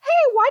like,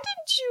 hey, why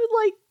didn't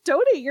you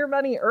donate your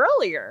money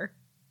earlier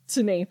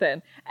to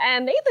Nathan?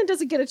 And Nathan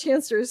doesn't get a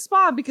chance to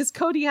respond because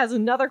Cody has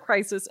another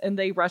crisis and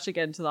they rush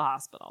again to the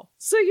hospital.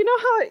 So you know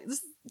how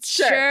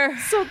Sure.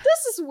 So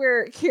this is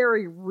where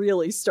Carrie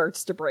really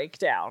starts to break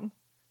down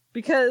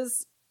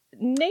because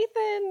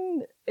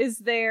Nathan is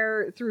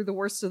there through the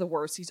worst of the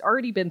worst. He's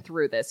already been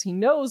through this. He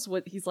knows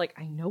what he's like.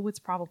 I know what's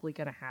probably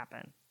going to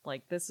happen.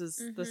 This is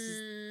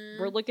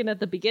we're looking at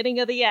the beginning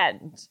of the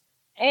end.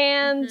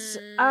 And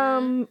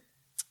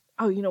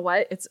oh, you know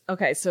what? It's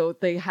okay. So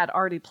they had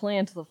already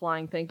planned the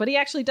flying thing, but he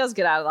actually does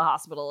get out of the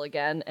hospital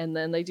again. And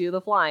then they do the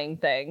flying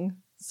thing.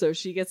 So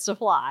she gets to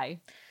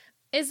fly.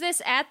 Is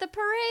this at the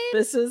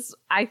parade?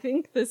 I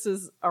think this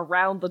is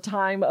around the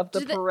time of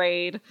the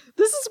parade.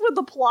 This is when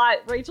the plot,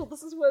 Rachel,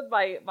 this is when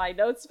my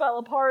notes fell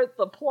apart.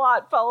 The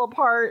plot fell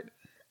apart.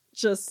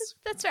 That's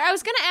fair. I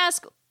was going to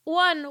ask,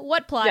 1,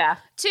 what plot? Yeah.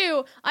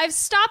 2, I've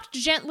stopped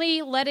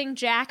gently letting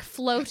Jack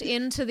float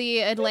into the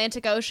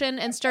Atlantic Ocean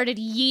and started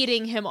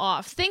yeeting him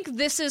off. Think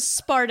this is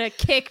Sparta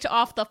kicked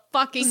off the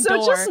fucking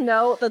door. So just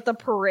know that the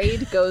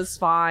parade goes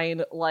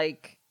fine.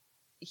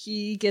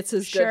 He gets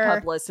his good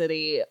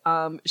publicity.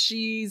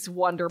 She's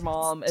Wonder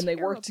Mom, and they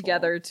work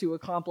together to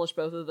accomplish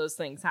both of those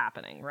things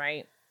happening,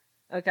 right?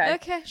 Okay.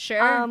 Okay, sure.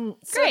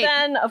 So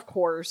then, of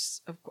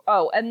course,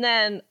 and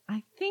then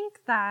I think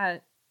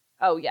that,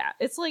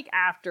 it's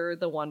after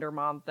the Wonder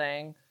Mom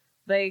thing,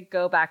 they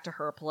go back to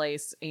her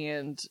place,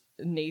 and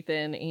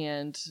Nathan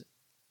and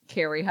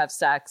Carrie have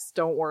sex.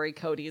 Don't worry,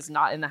 Cody is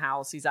not in the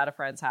house. He's at a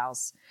friend's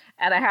house.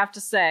 And I have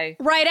to say...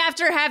 Right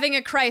after having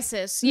a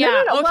crisis.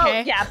 Yeah, no, okay.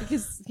 Well, yeah,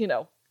 because,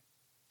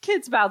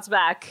 kids bounce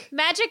back.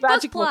 Magic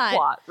book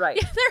plot. Right.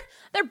 Yeah,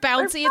 they're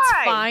bouncy. It's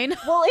fine.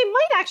 Well, it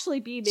might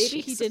actually be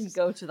maybe he didn't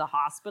go to the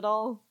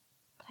hospital,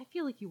 but I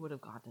feel like he would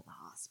have gone to the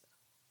hospital.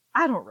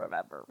 I don't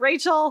remember.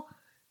 Rachel,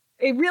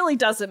 it really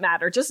doesn't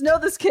matter. Just know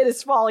this kid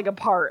is falling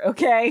apart,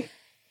 okay?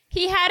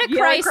 He had a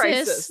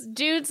crisis.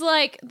 Dude's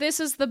like, this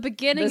is the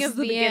beginning of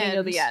the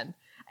end.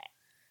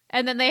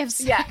 And then they have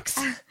sex.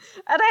 Yeah.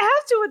 And I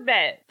have to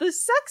admit, the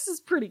sex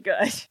is pretty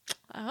good.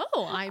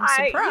 Oh, I'm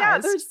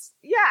surprised.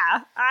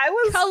 I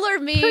was Color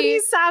me pretty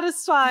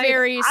satisfied.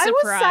 Very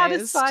surprised. I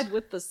was satisfied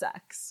with the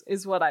sex,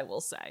 is what I will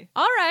say.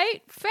 All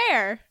right,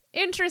 fair.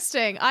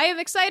 Interesting. I am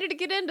excited to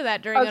get into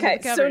that during Under the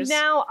Covers. So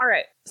now, all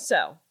right,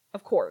 so...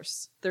 Of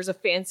course, there's a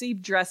fancy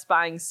dress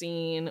buying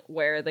scene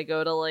where they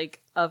go to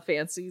a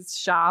fancy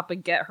shop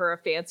and get her a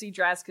fancy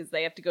dress because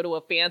they have to go to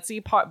a fancy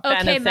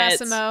benefit. Okay,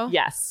 Massimo.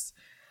 Yes.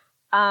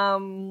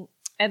 And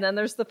then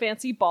there's the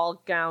fancy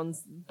ball gown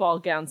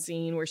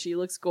scene where she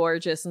looks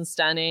gorgeous and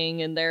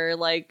stunning and they're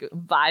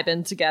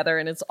vibing together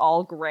and it's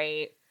all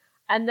great.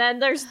 And then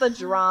there's the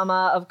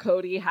drama of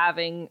Cody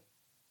having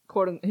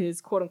his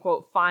quote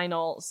unquote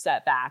final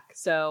setback.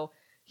 So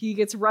he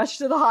gets rushed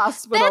to the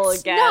hospital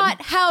again. That's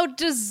not how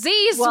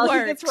disease works.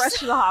 He gets rushed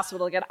to the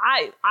hospital again.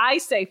 I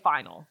say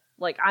final.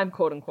 I'm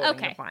quote unquote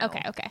final.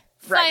 Okay.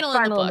 Right,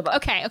 final in the book.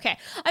 Okay.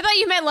 I thought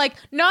you meant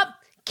nope,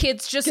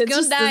 kid's just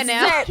gonna die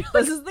now.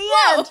 This is the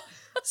end.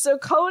 So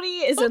Cody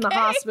is in the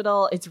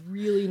hospital. It's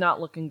really not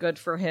looking good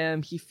for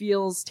him. He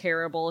feels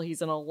terrible.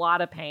 He's in a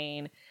lot of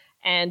pain.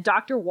 And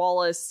Dr.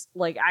 Wallace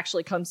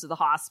actually comes to the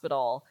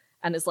hospital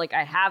and is like,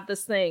 I have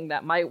this thing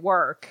that might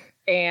work.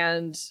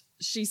 And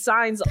she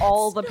signs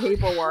all the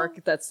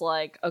paperwork that's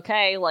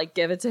okay,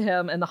 give it to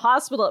him. And the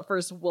hospital at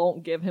first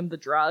won't give him the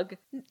drug.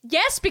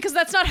 Yes, because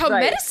that's not how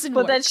medicine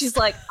works. But then she's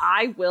like,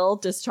 I will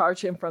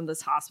discharge him from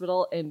this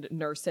hospital and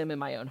nurse him in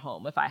my own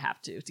home if I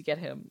have to get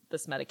him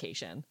this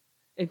medication.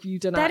 If you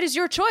do not... That is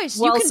your choice.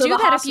 You can do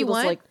that if you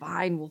want.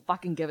 Fine, we'll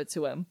fucking give it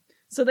to him.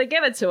 So they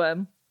give it to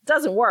him.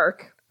 Doesn't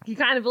work. He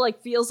kind of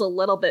feels a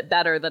little bit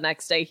better the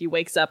next day. He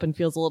wakes up and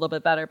feels a little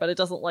bit better, but it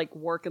doesn't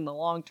work in the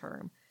long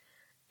term.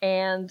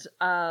 And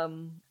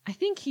I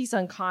think he's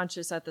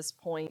unconscious at this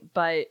point,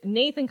 but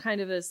Nathan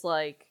kind of is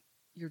like,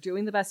 you're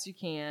doing the best you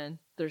can.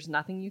 There's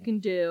nothing you can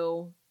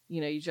do.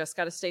 You know, you just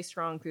got to stay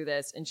strong through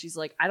this. And she's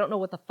like, I don't know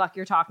what the fuck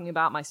you're talking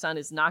about. My son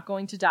is not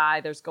going to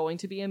die. There's going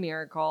to be a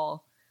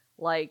miracle.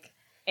 Like,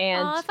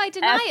 and if I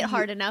deny it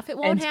hard enough, it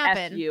won't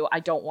happen. F you, I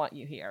don't want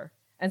you here.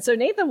 And so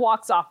Nathan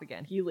walks off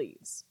again. He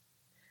leaves.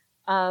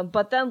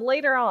 But then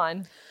later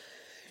on,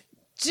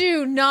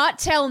 do not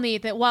tell me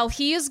that while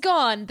he is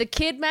gone, the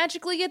kid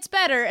magically gets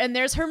better and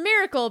there's her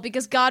miracle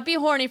because God be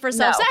horny for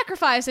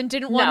self-sacrifice and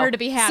didn't want her to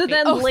be happy. So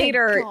then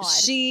later,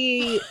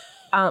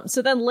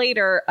 so then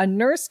later, a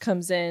nurse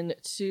comes in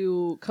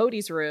to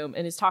Cody's room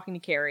and is talking to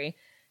Carrie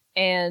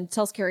and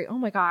tells Carrie, oh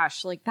my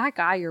gosh, like that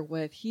guy you're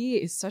with, he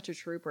is such a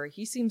trooper.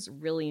 He seems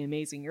really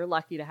amazing. You're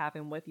lucky to have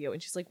him with you.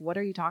 And she's like, what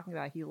are you talking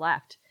about? He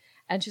left.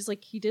 And she's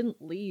like, he didn't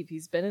leave.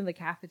 He's been in the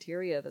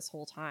cafeteria this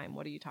whole time.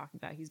 What are you talking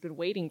about? He's been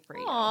waiting for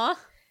you. Aww.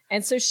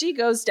 And so she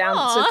goes down.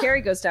 So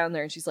Carrie goes down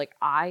there and she's like,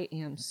 I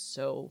am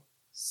so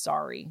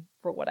sorry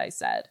for what I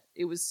said.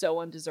 It was so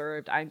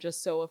undeserved. I'm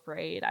just so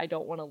afraid. I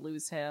don't want to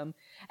lose him.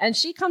 And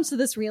she comes to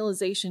this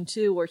realization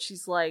too, where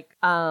she's like,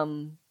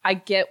 I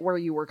get where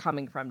you were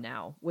coming from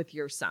now with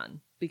your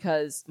son,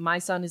 because my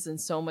son is in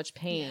so much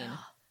pain. Yeah.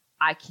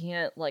 I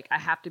can't, like, I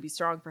have to be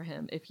strong for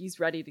him. If he's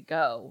ready to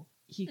go,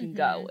 he can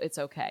go. It's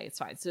okay. It's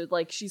fine. So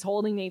like she's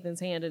holding Nathan's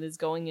hand and is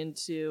going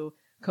into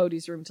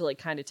Cody's room to like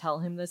kind of tell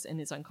him this in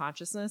his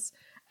unconsciousness.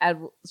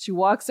 And she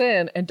walks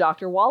in and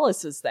Dr.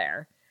 Wallace is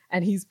there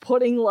and he's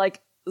putting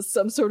like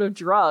some sort of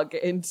drug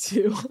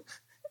into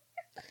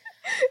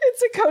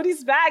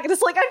Cody's bag. And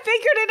it's like, I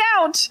figured it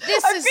out.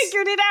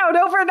 Figured it out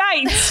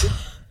overnight.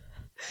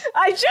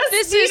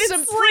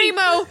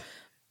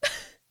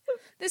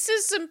 This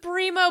is some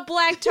primo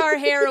black tar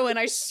heroin.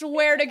 I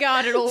swear to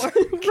God it'll work.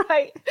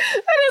 Right. And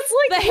it's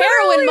like the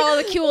heroin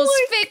molecules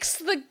fix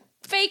the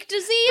fake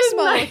disease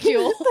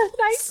molecule. The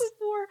night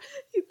before,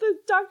 the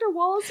Dr.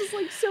 Wallace is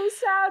like so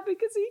sad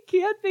because he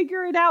can't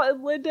figure it out.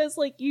 And Linda's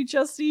like, you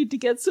just need to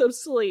get some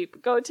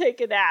sleep. Go take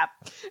a nap.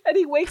 And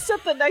he wakes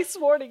up the next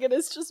morning and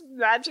has just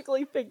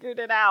magically figured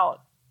it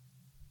out.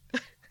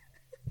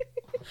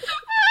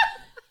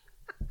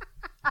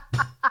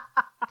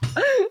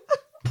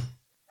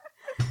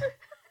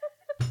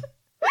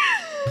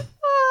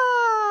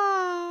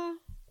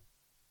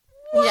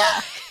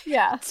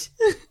 Yeah.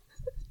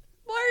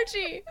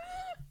 Margie.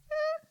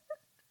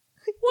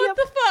 What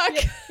the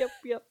fuck?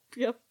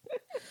 Yep.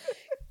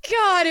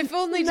 God, if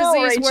only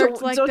disease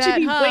worked like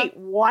that, huh? Wait,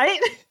 what?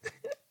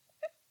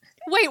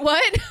 Wait,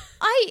 what?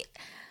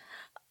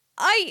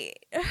 I'm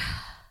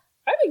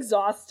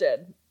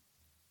exhausted.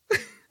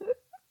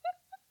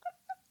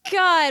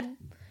 God.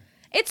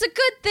 It's a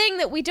good thing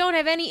that we don't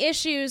have any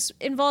issues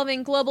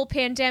involving global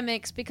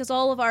pandemics because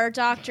all of our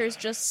doctors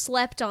just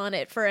slept on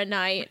it for a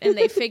night and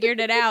they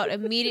figured it out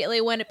immediately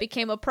when it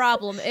became a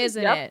problem,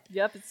 isn't it?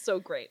 Yep, it's so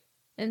great.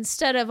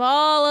 Instead of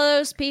all of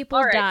those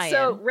people dying.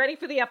 So ready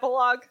for the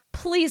epilogue?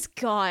 Please,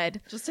 God.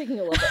 Just taking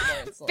a little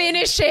bit more.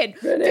 Finish it.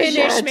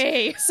 Finish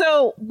me.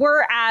 So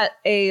we're at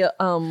a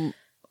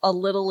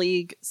Little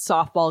League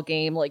softball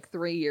game like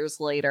 3 years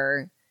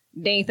later.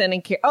 Nathan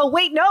and Carrie. Oh,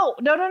 wait, no.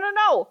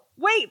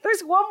 Wait,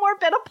 there's one more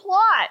bit of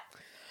plot.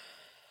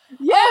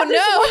 Yeah,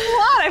 there's one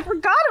plot. I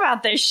forgot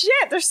about this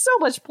shit. There's so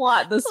much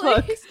plot in this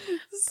book. Put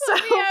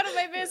me out of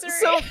my misery.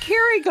 So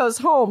Carrie goes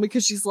home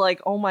because she's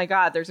like, oh my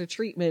God, there's a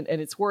treatment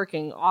and it's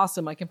working.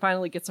 Awesome. I can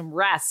finally get some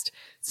rest.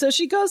 So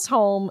she goes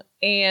home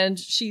and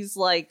she's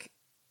like,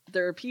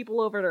 there are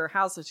people over at her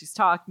house that she's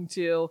talking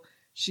to.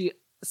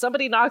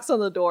 Somebody knocks on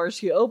the door.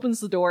 She opens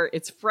the door.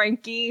 It's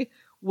Frankie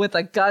with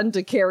a gun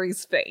to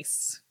Carrie's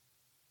face.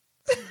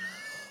 What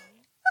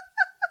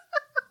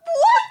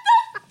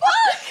the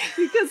fuck?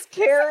 Because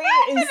Carrie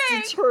is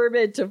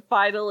determined to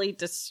finally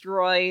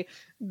destroy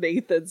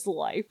Nathan's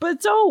life.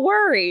 But don't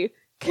worry,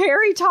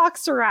 Carrie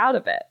talks her out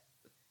of it.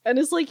 And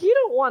is like, you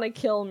don't want to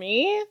kill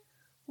me.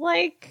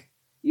 Like,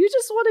 you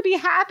just want to be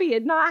happy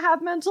and not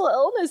have mental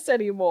illness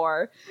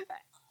anymore.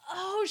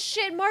 Oh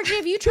shit, Margie,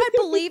 have you tried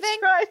believing?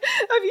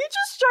 Have you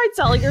just tried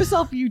telling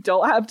yourself you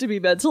don't have to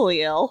be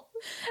mentally ill?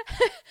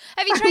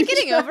 Have you tried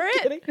getting over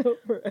it? Getting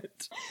over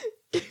it.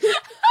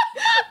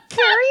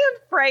 Carrie and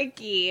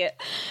Frankie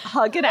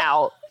hug it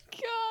out.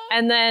 God.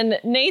 And then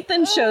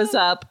Nathan shows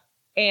up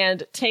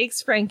and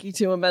takes Frankie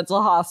to a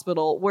mental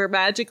hospital where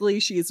magically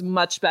she's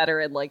much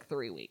better in like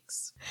 3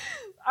 weeks.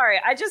 All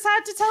right, I just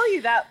had to tell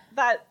you that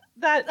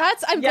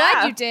I'm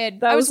glad you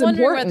did. I was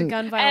wondering about the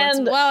gun violence.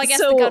 And well, I guess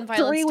the gun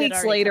violence 3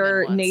 weeks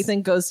later,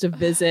 Nathan goes to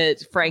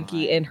visit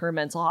Frankie in her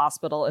mental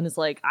hospital and is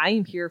like, I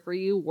am here for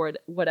you.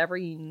 Whatever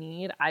you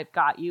need, I've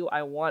got you.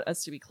 I want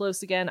us to be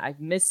close again.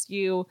 I've missed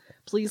you.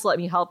 Please let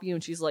me help you.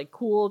 And she's like,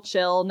 cool,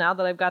 chill. Now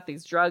that I've got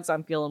these drugs,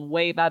 I'm feeling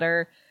way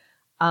better.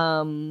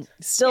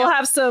 Still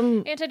have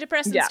some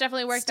antidepressants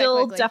definitely work.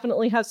 Still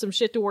definitely have some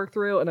shit to work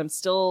through, and I'm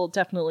still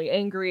definitely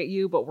angry at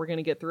you, but we're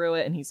gonna get through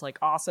it. And he's like,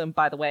 awesome.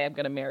 By the way, I'm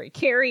gonna marry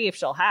Carrie if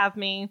she'll have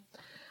me.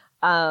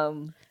 That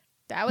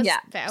was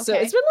okay. So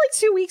it's been like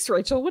 2 weeks,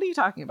 Rachel. What are you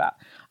talking about?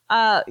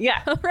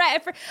 Yeah.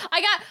 Right.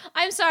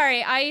 I'm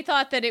sorry. I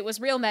thought that it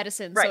was real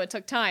medicine, so it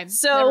took time.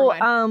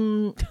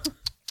 So,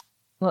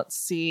 let's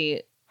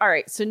see. All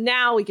right, so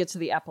now we get to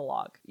the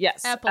epilogue.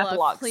 Yes,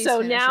 epilogue. Please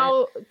so finish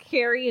now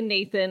Carrie and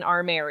Nathan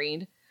are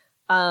married.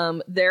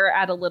 They're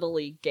at a Little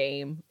League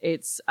game.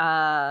 It's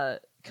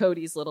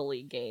Cody's Little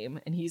League game,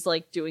 and he's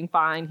like doing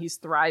fine. He's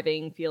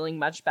thriving, feeling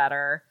much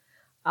better.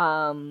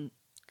 Good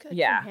for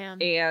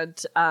him.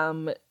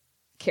 And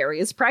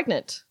Carrie is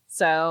pregnant.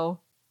 So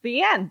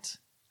the end.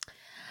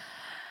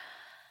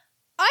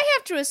 I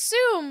have to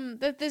assume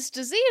that this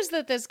disease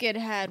that this kid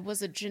had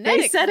was a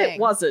genetic They said thing.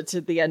 it wasn't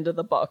at the end of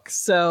the book.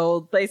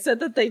 So they said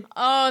that they...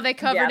 Oh, they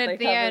covered it they at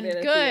the covered end. it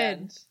at the Good.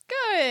 end.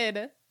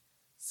 Good.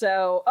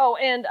 So,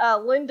 and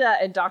Linda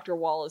and Dr.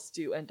 Wallace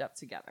do end up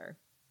together.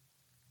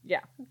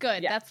 Yeah.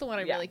 Good. Yeah. That's the one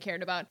I Yeah. really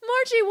cared about.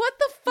 Margie, what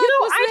the fuck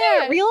was I that?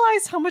 didn't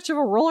realize how much of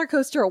a roller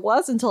coaster it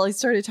was until I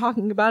started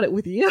talking about it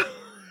with you.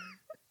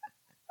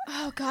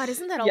 Oh, God,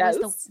 isn't that always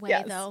the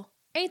way, though?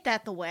 Ain't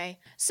that the way?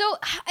 So,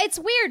 it's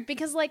weird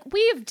because, like,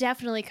 we've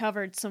definitely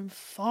covered some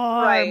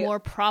far more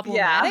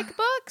problematic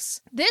books.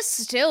 This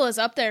still is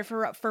up there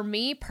for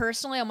me,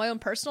 personally, on my own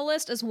personal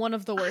list, as one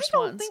of the worst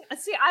ones.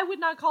 I would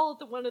not call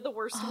it one of the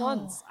worst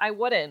ones. I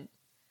wouldn't.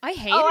 I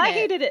hated it. I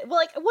hated it.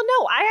 Well,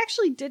 no, I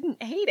actually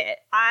didn't hate it.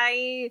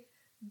 I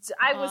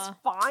was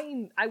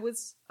fine. I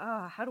was,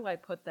 how do I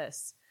put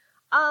this?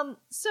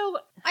 So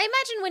I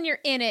imagine when you're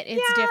in it,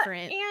 it's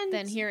different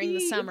than hearing the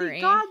summary.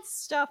 The God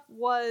stuff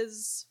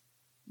was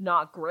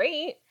not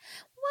great.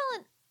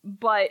 Well,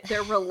 but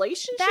their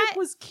relationship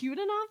was cute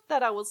enough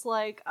that I was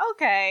like,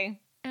 okay.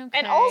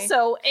 And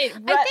also,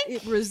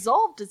 it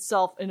resolved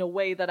itself in a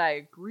way that I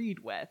agreed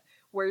with,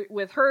 where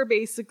with her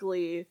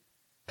basically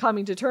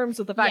coming to terms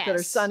with the fact that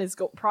her son is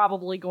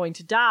probably going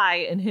to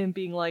die, and him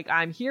being like,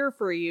 I'm here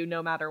for you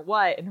no matter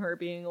what, and her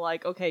being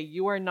like, okay,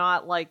 you are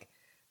not like,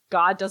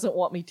 God doesn't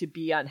want me to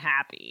be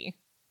unhappy.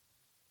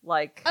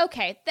 Like,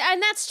 okay,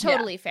 and that's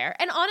totally fair.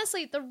 And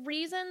honestly, the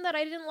reason that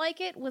I didn't like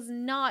it was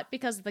not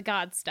because of the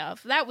God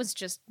stuff. That was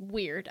just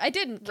weird. I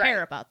didn't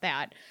care about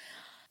that.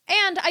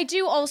 And I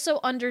do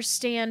also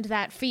understand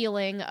that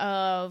feeling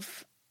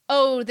of,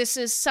 oh, this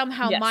is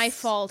somehow my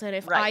fault, and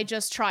if I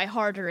just try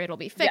harder, it'll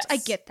be fixed. I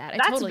get that. I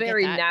totally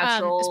very get that.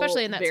 Natural,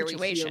 especially in that very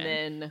situation.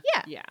 Human.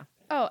 Yeah.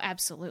 Oh,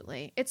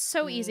 absolutely. It's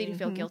so easy to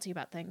feel guilty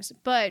about things.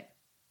 But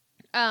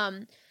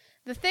the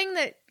thing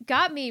that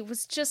got me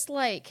was just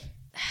like...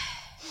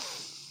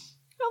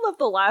 I love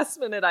the last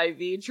minute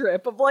IV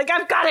trip of like,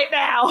 I've got it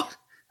now.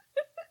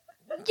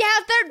 Yeah,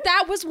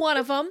 that was one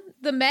of them.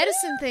 The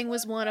medicine thing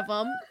was one of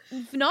them.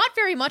 Not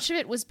very much of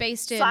it was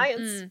based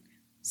in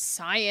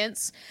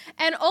science.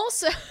 And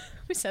also,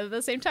 we said it at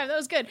the same time. That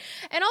was good.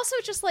 And also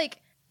just like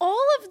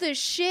all of the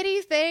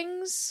shitty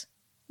things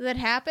that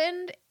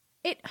happened,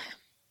 it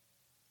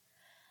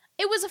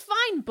was a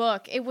fine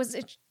book.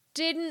 It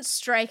didn't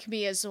strike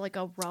me as like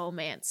a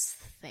romance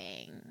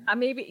thing.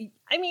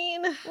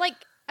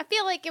 I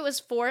feel like it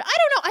was I don't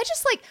know. I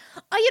just like,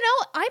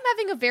 I'm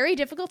having a very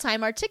difficult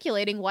time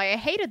articulating why I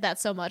hated that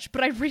so much,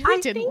 but I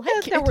really didn't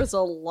like it. There was a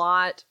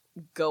lot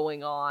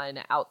going on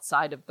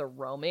outside of the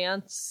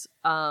romance.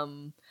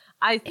 I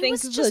think it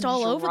was just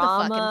all over the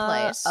fucking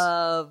place.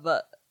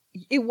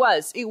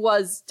 It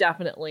was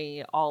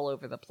definitely all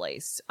over the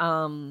place.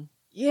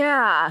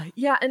 Yeah,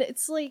 and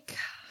it's like,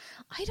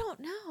 I don't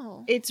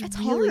know. It's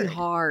really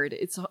hard.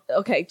 It's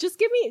okay. Just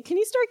can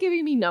you start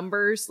giving me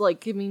numbers, like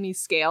giving me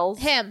scales?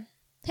 Him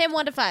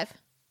 1 to 5.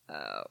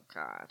 Oh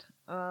God.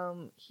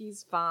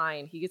 He's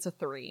fine. He gets a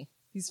 3.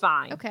 He's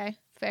fine. Okay,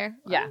 fair.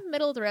 Yeah,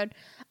 middle of the road.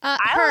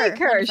 I like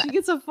her. She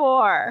gets a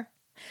 4.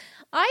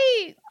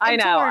 I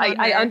know.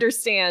 I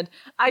understand.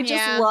 I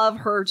just love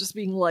her just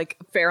being like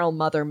feral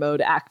mother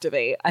mode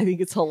activate. I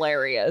think it's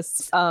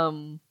hilarious.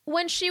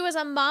 When she was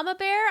a mama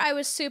bear, I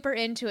was super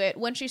into it.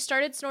 When she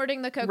started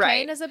snorting the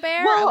cocaine as a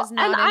bear, I was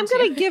not and I'm into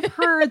going to give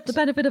her the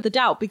benefit of the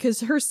doubt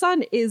because her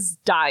son is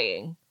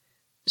dying.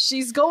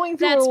 She's going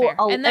through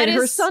and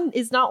her son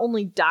is not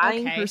only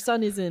dying, her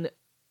son is in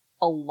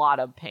a lot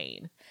of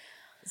pain.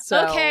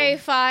 So, okay,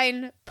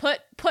 fine.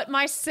 Put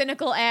my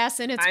cynical ass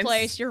in its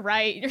place. You're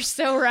right. You're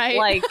so right.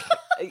 Like,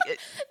 no,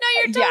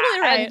 you're totally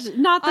right. And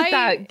not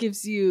that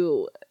gives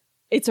you.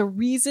 It's a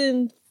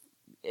reason.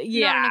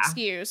 Yeah, not an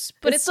excuse,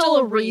 but it's still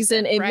a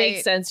reason. It right?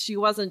 makes sense. She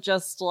wasn't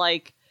just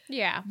like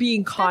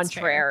being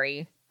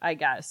contrary. I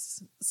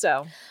guess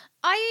so.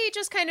 I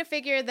just kind of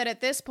figured that at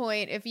this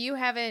point, if you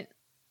haven't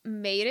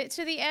made it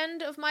to the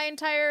end of my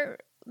entire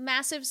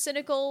massive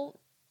cynical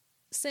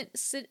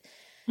cynicism,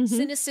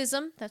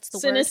 that's the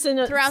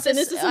word, throughout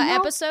this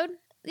episode,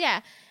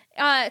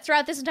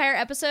 throughout this entire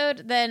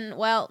episode, then,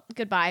 well,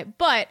 goodbye.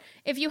 But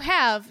if you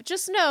have,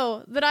 just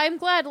know that I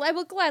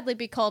will gladly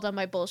be called on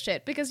my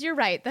bullshit, because you're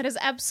right, that is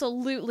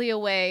absolutely a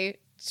way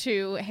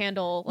to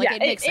handle, like, it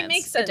makes sense. It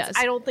makes sense. It does.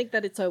 I don't think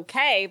that it's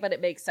okay, but it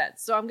makes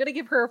sense. So I'm going to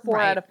give her a 4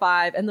 out of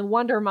 5, and the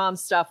Wonder Mom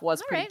stuff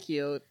was pretty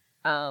cute.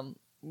 That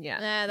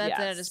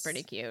is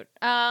pretty cute.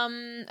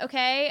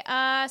 Okay,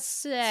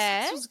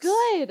 Sex. This was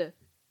good.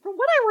 From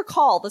what I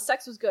recall, the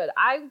sex was good.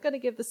 I'm going to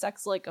give the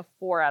sex like a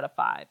 4 out of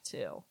 5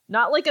 too.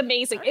 Not like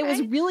amazing. All It was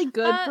right. really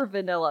good for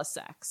vanilla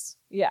sex.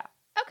 Yeah.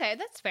 Okay,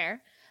 that's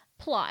fair.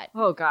 Plot.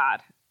 Oh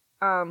God.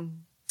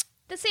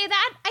 To say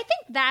that, I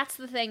think that's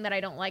the thing that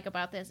I don't like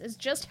about this is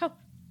just how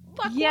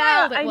fuck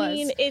Yeah, wild it was. I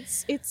mean,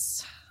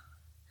 it's.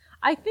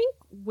 I think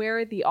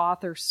where the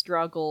author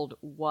struggled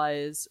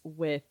was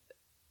with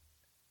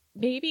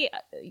maybe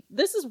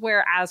this is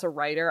where, as a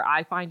writer,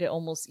 I find it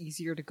almost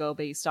easier to go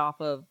based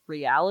off of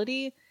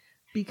reality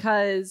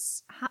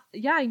because,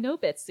 yeah, I know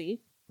Bitsy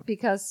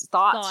because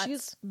thoughts. She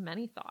has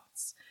many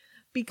thoughts.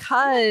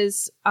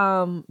 Because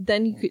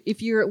then you could,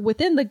 if you're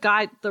within the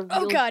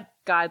real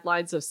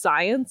guidelines of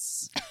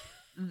science,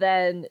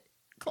 then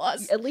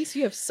at least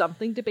you have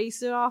something to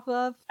base it off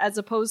of, as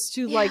opposed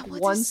to like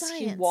once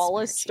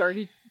Wallace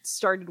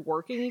started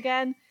working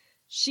again,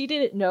 she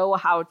didn't know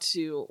how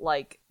to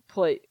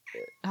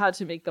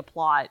make the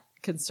plot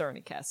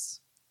concernicus.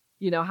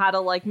 You know, how to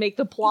like make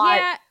the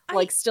plot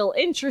still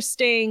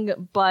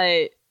interesting,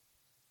 but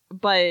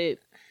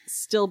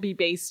still be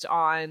based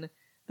on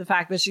the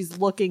fact that she's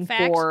looking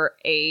for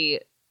a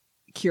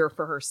cure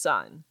for her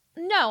son.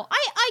 No,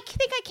 I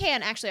think I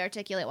can actually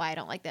articulate why I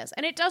don't like this.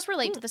 And it does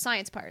relate to the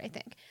science part, I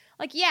think.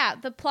 Like, yeah,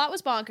 the plot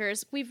was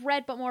bonkers. We've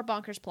read but more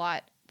bonkers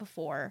plot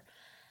before.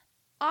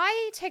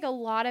 I take a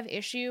lot of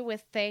issue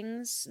with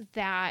things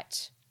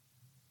that...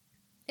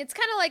 It's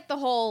kind of like the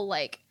whole,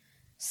 like,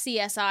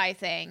 CSI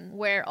thing,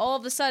 where all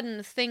of a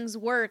sudden things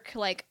work,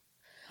 like,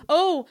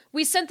 oh,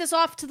 we sent this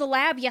off to the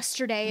lab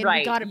yesterday and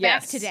we got it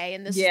back today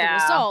and this is the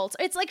result.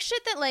 It's like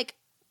shit that, like,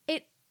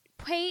 it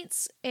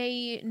paints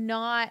a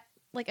not...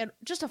 like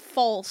just a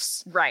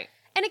false, right,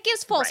 and it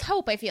gives false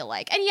hope. I feel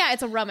like, and yeah,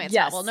 it's a romance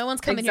novel. No one's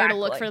coming here to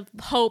look for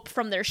hope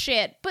from their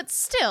shit, but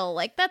still,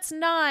 like that's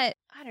not.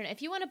 I don't know.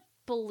 If you want to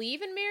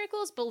believe in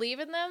miracles, believe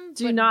in them.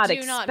 Do not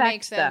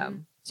make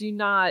them. Do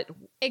not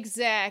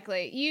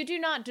exactly. You do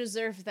not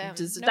deserve them.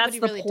 that's Nobody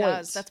really the point.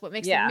 does. That's what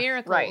makes them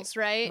miracles,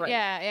 right?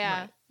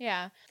 Yeah.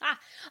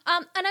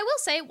 And I will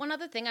say one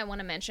other thing I want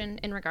to mention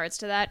in regards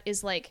to that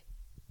is like,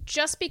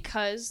 just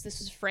because this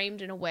is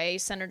framed in a way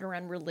centered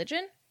around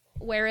religion.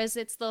 Whereas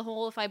it's the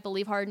whole if I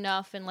believe hard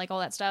enough and like all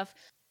that stuff,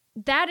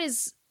 that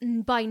is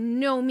by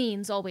no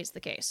means always the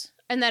case.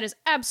 And that is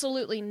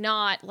absolutely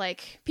not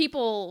like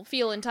people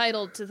feel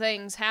entitled to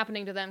things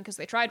happening to them because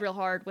they tried real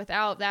hard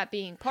without that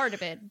being part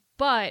of it.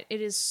 But it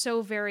is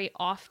so very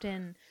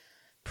often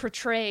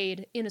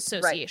portrayed in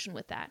association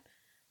with that,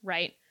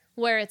 right?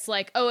 Where it's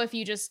like, oh, if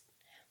you just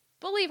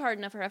believe hard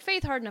enough or have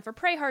faith hard enough or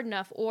pray hard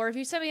enough, or if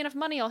you send me enough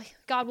money,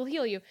 God will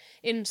heal you,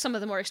 in some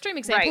of the more extreme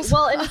examples. Right.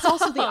 Well, and it's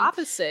also the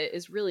opposite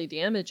is really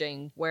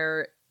damaging,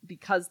 where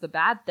because the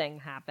bad thing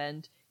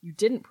happened, you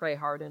didn't pray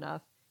hard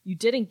enough, you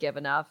didn't give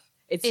enough,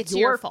 it's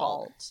your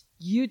fault.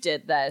 You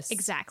did this.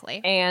 Exactly.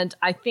 And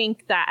I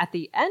think that at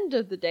the end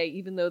of the day,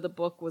 even though the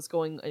book was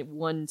going in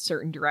one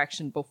certain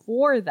direction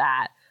before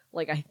that,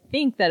 like I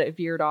think that it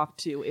veered off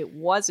to it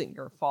wasn't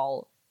your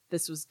fault.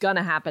 This was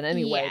gonna happen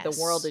anyway. Yes.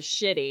 The world is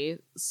shitty.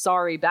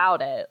 Sorry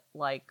about it.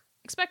 Like,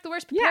 expect the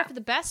worst, prepare for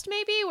the best,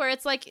 maybe? Where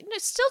it's like,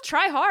 still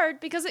try hard,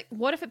 because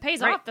what if it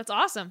pays off? That's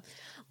awesome.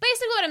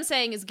 Basically what I'm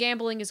saying is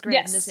gambling is great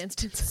in this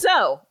instance.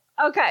 So,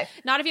 okay.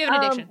 Not if you have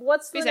an addiction.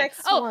 What's the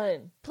next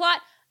one?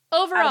 Plot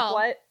overall. Out of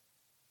what?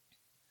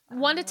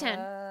 1 to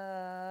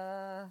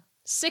 10.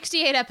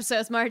 68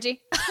 episodes,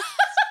 Margie. It's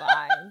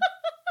fine.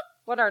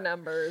 What are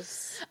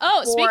numbers?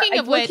 Oh, 4. Speaking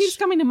of which, what keeps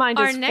coming to mind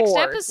our is next 4.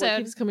 episode. What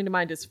keeps coming to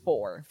mind is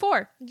 4.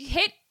 4.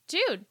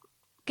 Dude,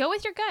 go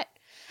with your gut.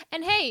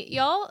 And hey,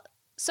 y'all,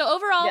 so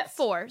overall,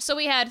 4. So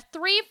we had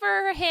 3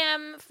 for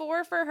him,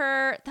 4 for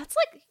her. That's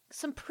like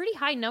some pretty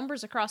high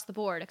numbers across the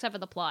board, except for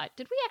the plot.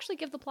 Did we actually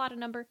give the plot a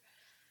number?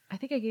 I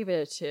think I gave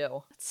it a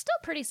 2. It's still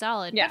pretty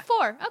solid. Yeah. But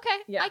 4. Okay.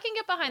 Yeah. I can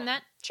get behind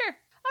that. Sure.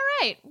 All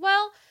right.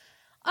 Well,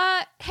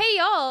 hey,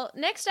 y'all,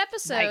 next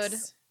episode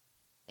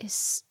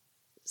is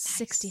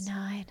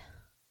 69.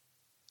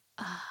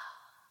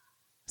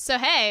 So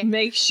hey,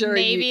 make sure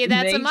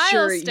that's a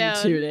milestone.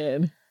 Sure you tune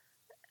in.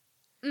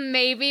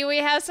 Maybe we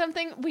have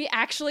something. We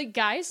actually,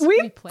 guys,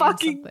 we planned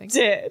fucking something.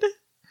 did.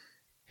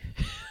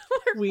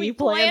 we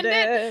planned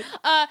it.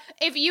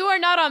 If you are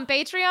not on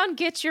Patreon,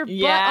 get your butt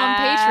on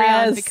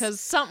Patreon, because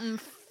something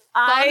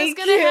fun is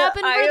going to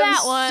happen for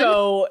that one. I'm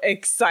so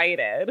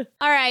excited.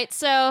 All right,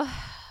 so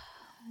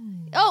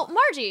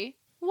Margie,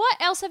 what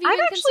else have you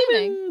been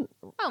consuming?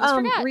 I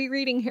forgot.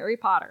 Rereading Harry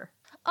Potter.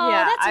 Oh,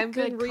 that's a I've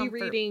good been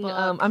rereading.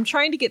 book. I'm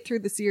trying to get through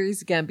the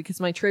series again because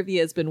my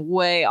trivia has been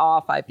way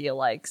off, I feel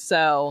like.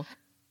 So,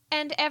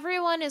 and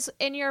everyone is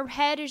in your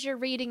head as you're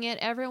reading it.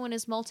 Everyone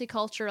is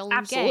multicultural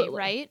and gay,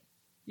 right?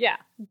 Yeah.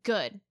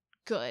 Good.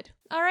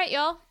 All right,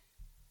 y'all.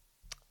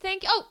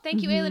 Thank you,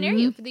 Aylin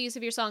Ariu, for the use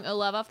of your song "Oh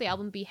Love" off the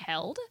album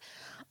Beheld.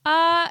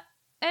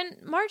 And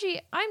Margie,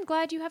 I'm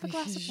glad you have a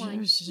glass of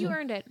wine. You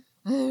earned it.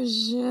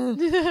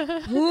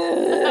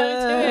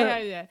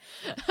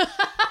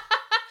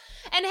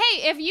 And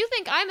hey, if you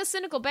think I'm a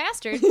cynical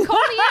bastard, call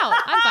me out.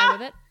 I'm fine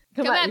with it.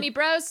 Come at me,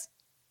 bros.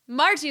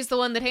 Margie's the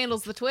one that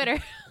handles the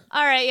Twitter.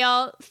 All right,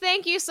 y'all.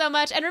 Thank you so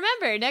much. And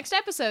remember, next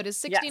episode is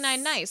 69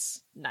 Yes.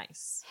 Nice.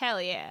 Nice.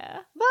 Hell yeah.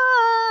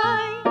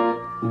 Bye. Bye.